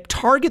anyway, at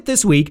Target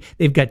this week,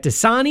 they've got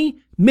Dasani,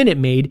 Minute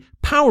Maid,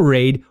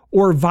 Powerade,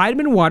 or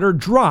Vitamin Water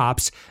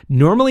drops,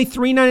 normally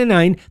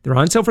 $3.99. They're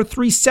on sale for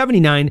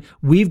 $3.79.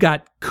 We've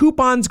got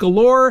coupons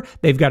galore.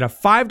 They've got a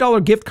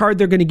 $5 gift card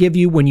they're going to give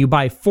you when you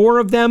buy 4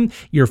 of them.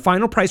 Your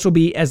final price will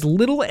be as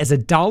little as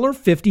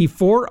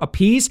 $1.54 a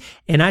piece.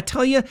 And I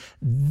tell you,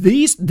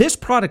 this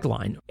product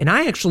line, and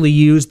I actually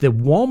use the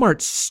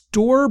Walmart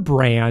store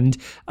brand,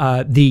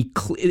 and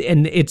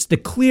it's the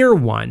clear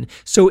one,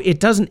 so it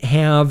doesn't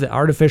have the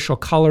artificial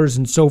colors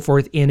and so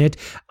forth in it.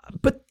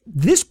 But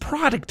this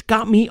product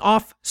got me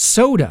off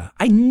soda.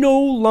 I no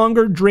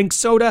longer drink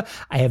soda.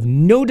 I have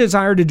no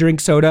desire to drink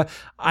soda.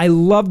 I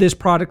love this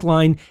product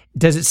line.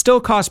 Does it still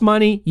cost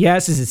money?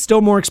 Yes. Is it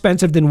still more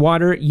expensive than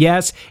water?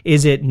 Yes.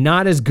 Is it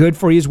not as good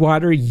for you as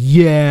water?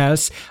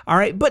 Yes. All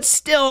right. But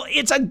still,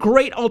 it's a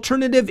great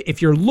alternative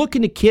if you're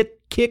looking to kick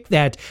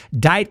that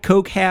Diet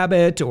Coke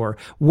habit or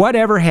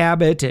whatever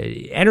habit,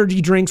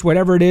 energy drinks,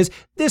 whatever it is.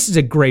 This is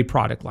a great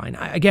product line.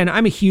 Again,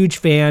 I'm a huge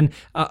fan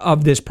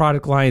of this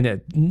product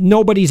line.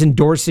 Nobody's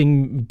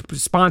endorsing,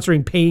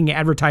 sponsoring, paying,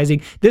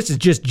 advertising. This is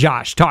just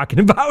Josh talking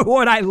about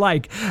what I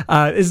like.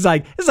 It's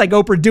like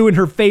Oprah doing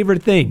her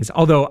favorite things,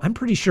 although I'm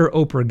pretty sure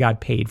Oprah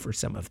got paid for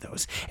some of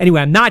those.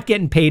 Anyway, I'm not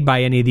getting paid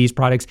by any of these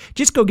products.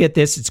 Just go get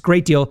this. It's a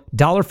great deal.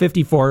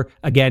 $1.54,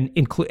 again,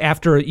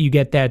 after you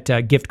get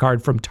that gift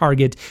card from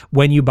Target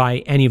when you buy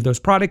any of those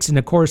products. And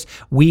of course,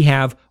 we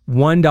have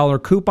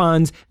 $1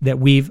 coupons that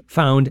we've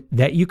found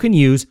that you can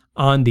use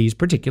on these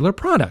particular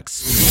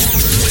products.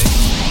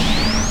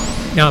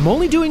 Now, I'm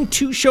only doing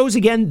 2 shows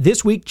again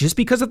this week just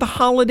because of the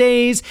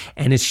holidays,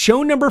 and it's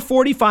show number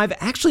 45. I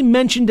actually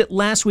mentioned it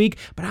last week,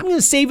 but I'm going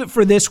to save it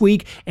for this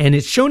week, and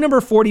it's show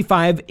number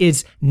 45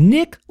 is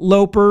Nick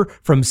Loper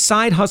from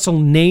Side Hustle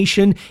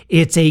Nation.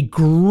 It's a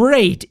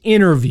great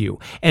interview,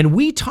 and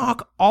we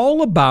talk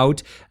all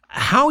about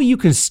how you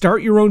can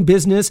start your own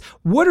business,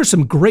 what are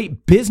some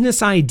great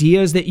business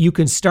ideas that you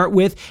can start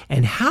with,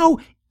 and how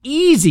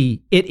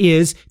easy it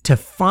is to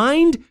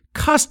find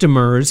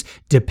customers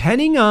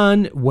depending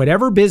on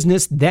whatever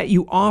business that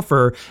you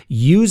offer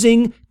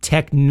using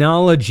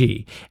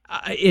technology.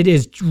 It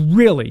is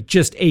really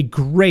just a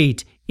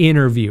great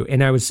interview.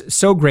 And I was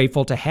so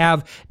grateful to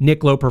have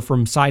Nick Loper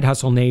from Side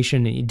Hustle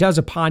Nation. And he does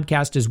a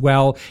podcast as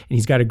well. And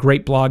he's got a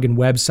great blog and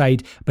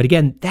website. But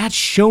again, that's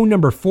show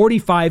number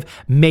 45.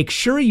 Make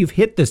sure you've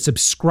hit the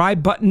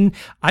subscribe button.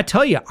 I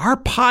tell you, our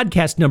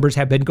podcast numbers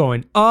have been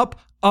going up.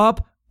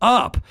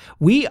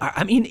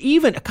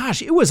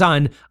 It was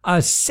on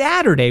a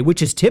Saturday,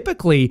 which is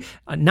typically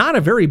not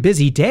a very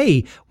busy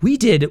day. We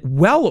did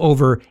well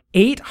over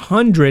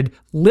 800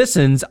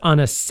 listens on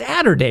a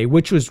Saturday,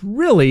 which was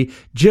really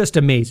just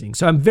amazing.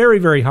 So I'm very,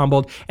 very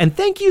humbled. And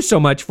thank you so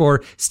much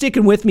for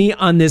sticking with me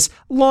on this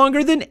a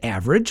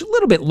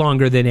little bit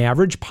longer than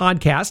average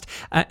podcast.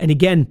 And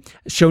again,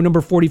 show number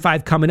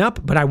 45 coming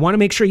up, but I want to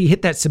make sure you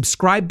hit that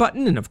subscribe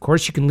button. And of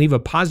course, you can leave a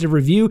positive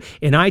review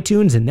in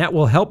iTunes, and that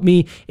will help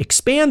me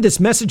expand this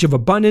message of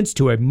abundance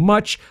to a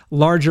much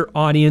larger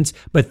audience.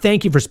 But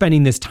thank you for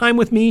spending this time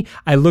with me.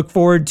 I look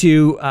forward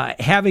to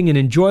having an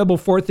enjoyable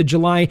 4th of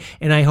July,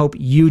 and I hope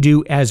you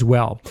do as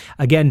well.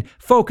 Again,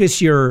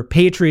 focus your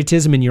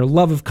patriotism and your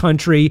love of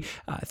country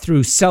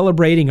through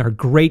celebrating our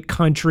great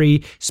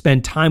country.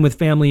 Spend time with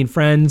family and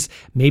friends.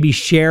 Maybe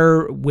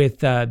share with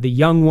the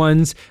young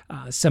ones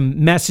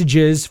some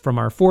messages from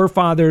our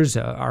forefathers,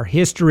 our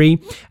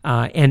history,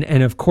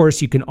 and of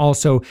course, you can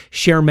also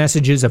share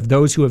messages of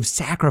those who have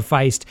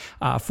sacrificed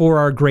for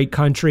our great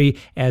country.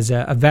 As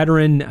a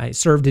veteran, I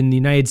served in the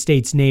United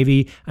States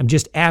Navy. I'm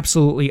just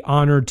absolutely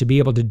honored to be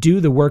able to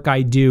do the work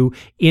I do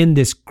in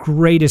this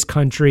greatest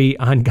country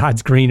on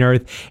God's green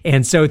earth.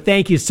 And so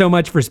thank you so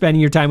much for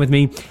spending your time with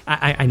me.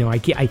 I know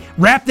I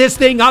wrap this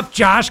thing up,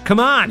 Josh. Come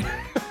on.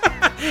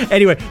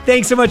 Anyway,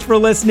 thanks so much for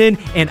listening,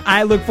 and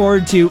I look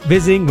forward to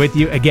visiting with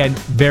you again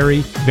very,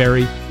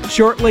 very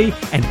shortly.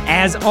 And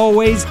as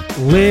always,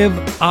 live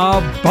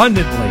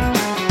abundantly.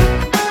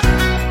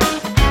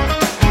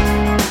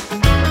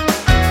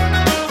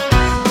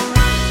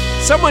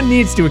 Someone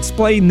needs to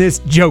explain this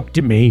joke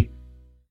to me.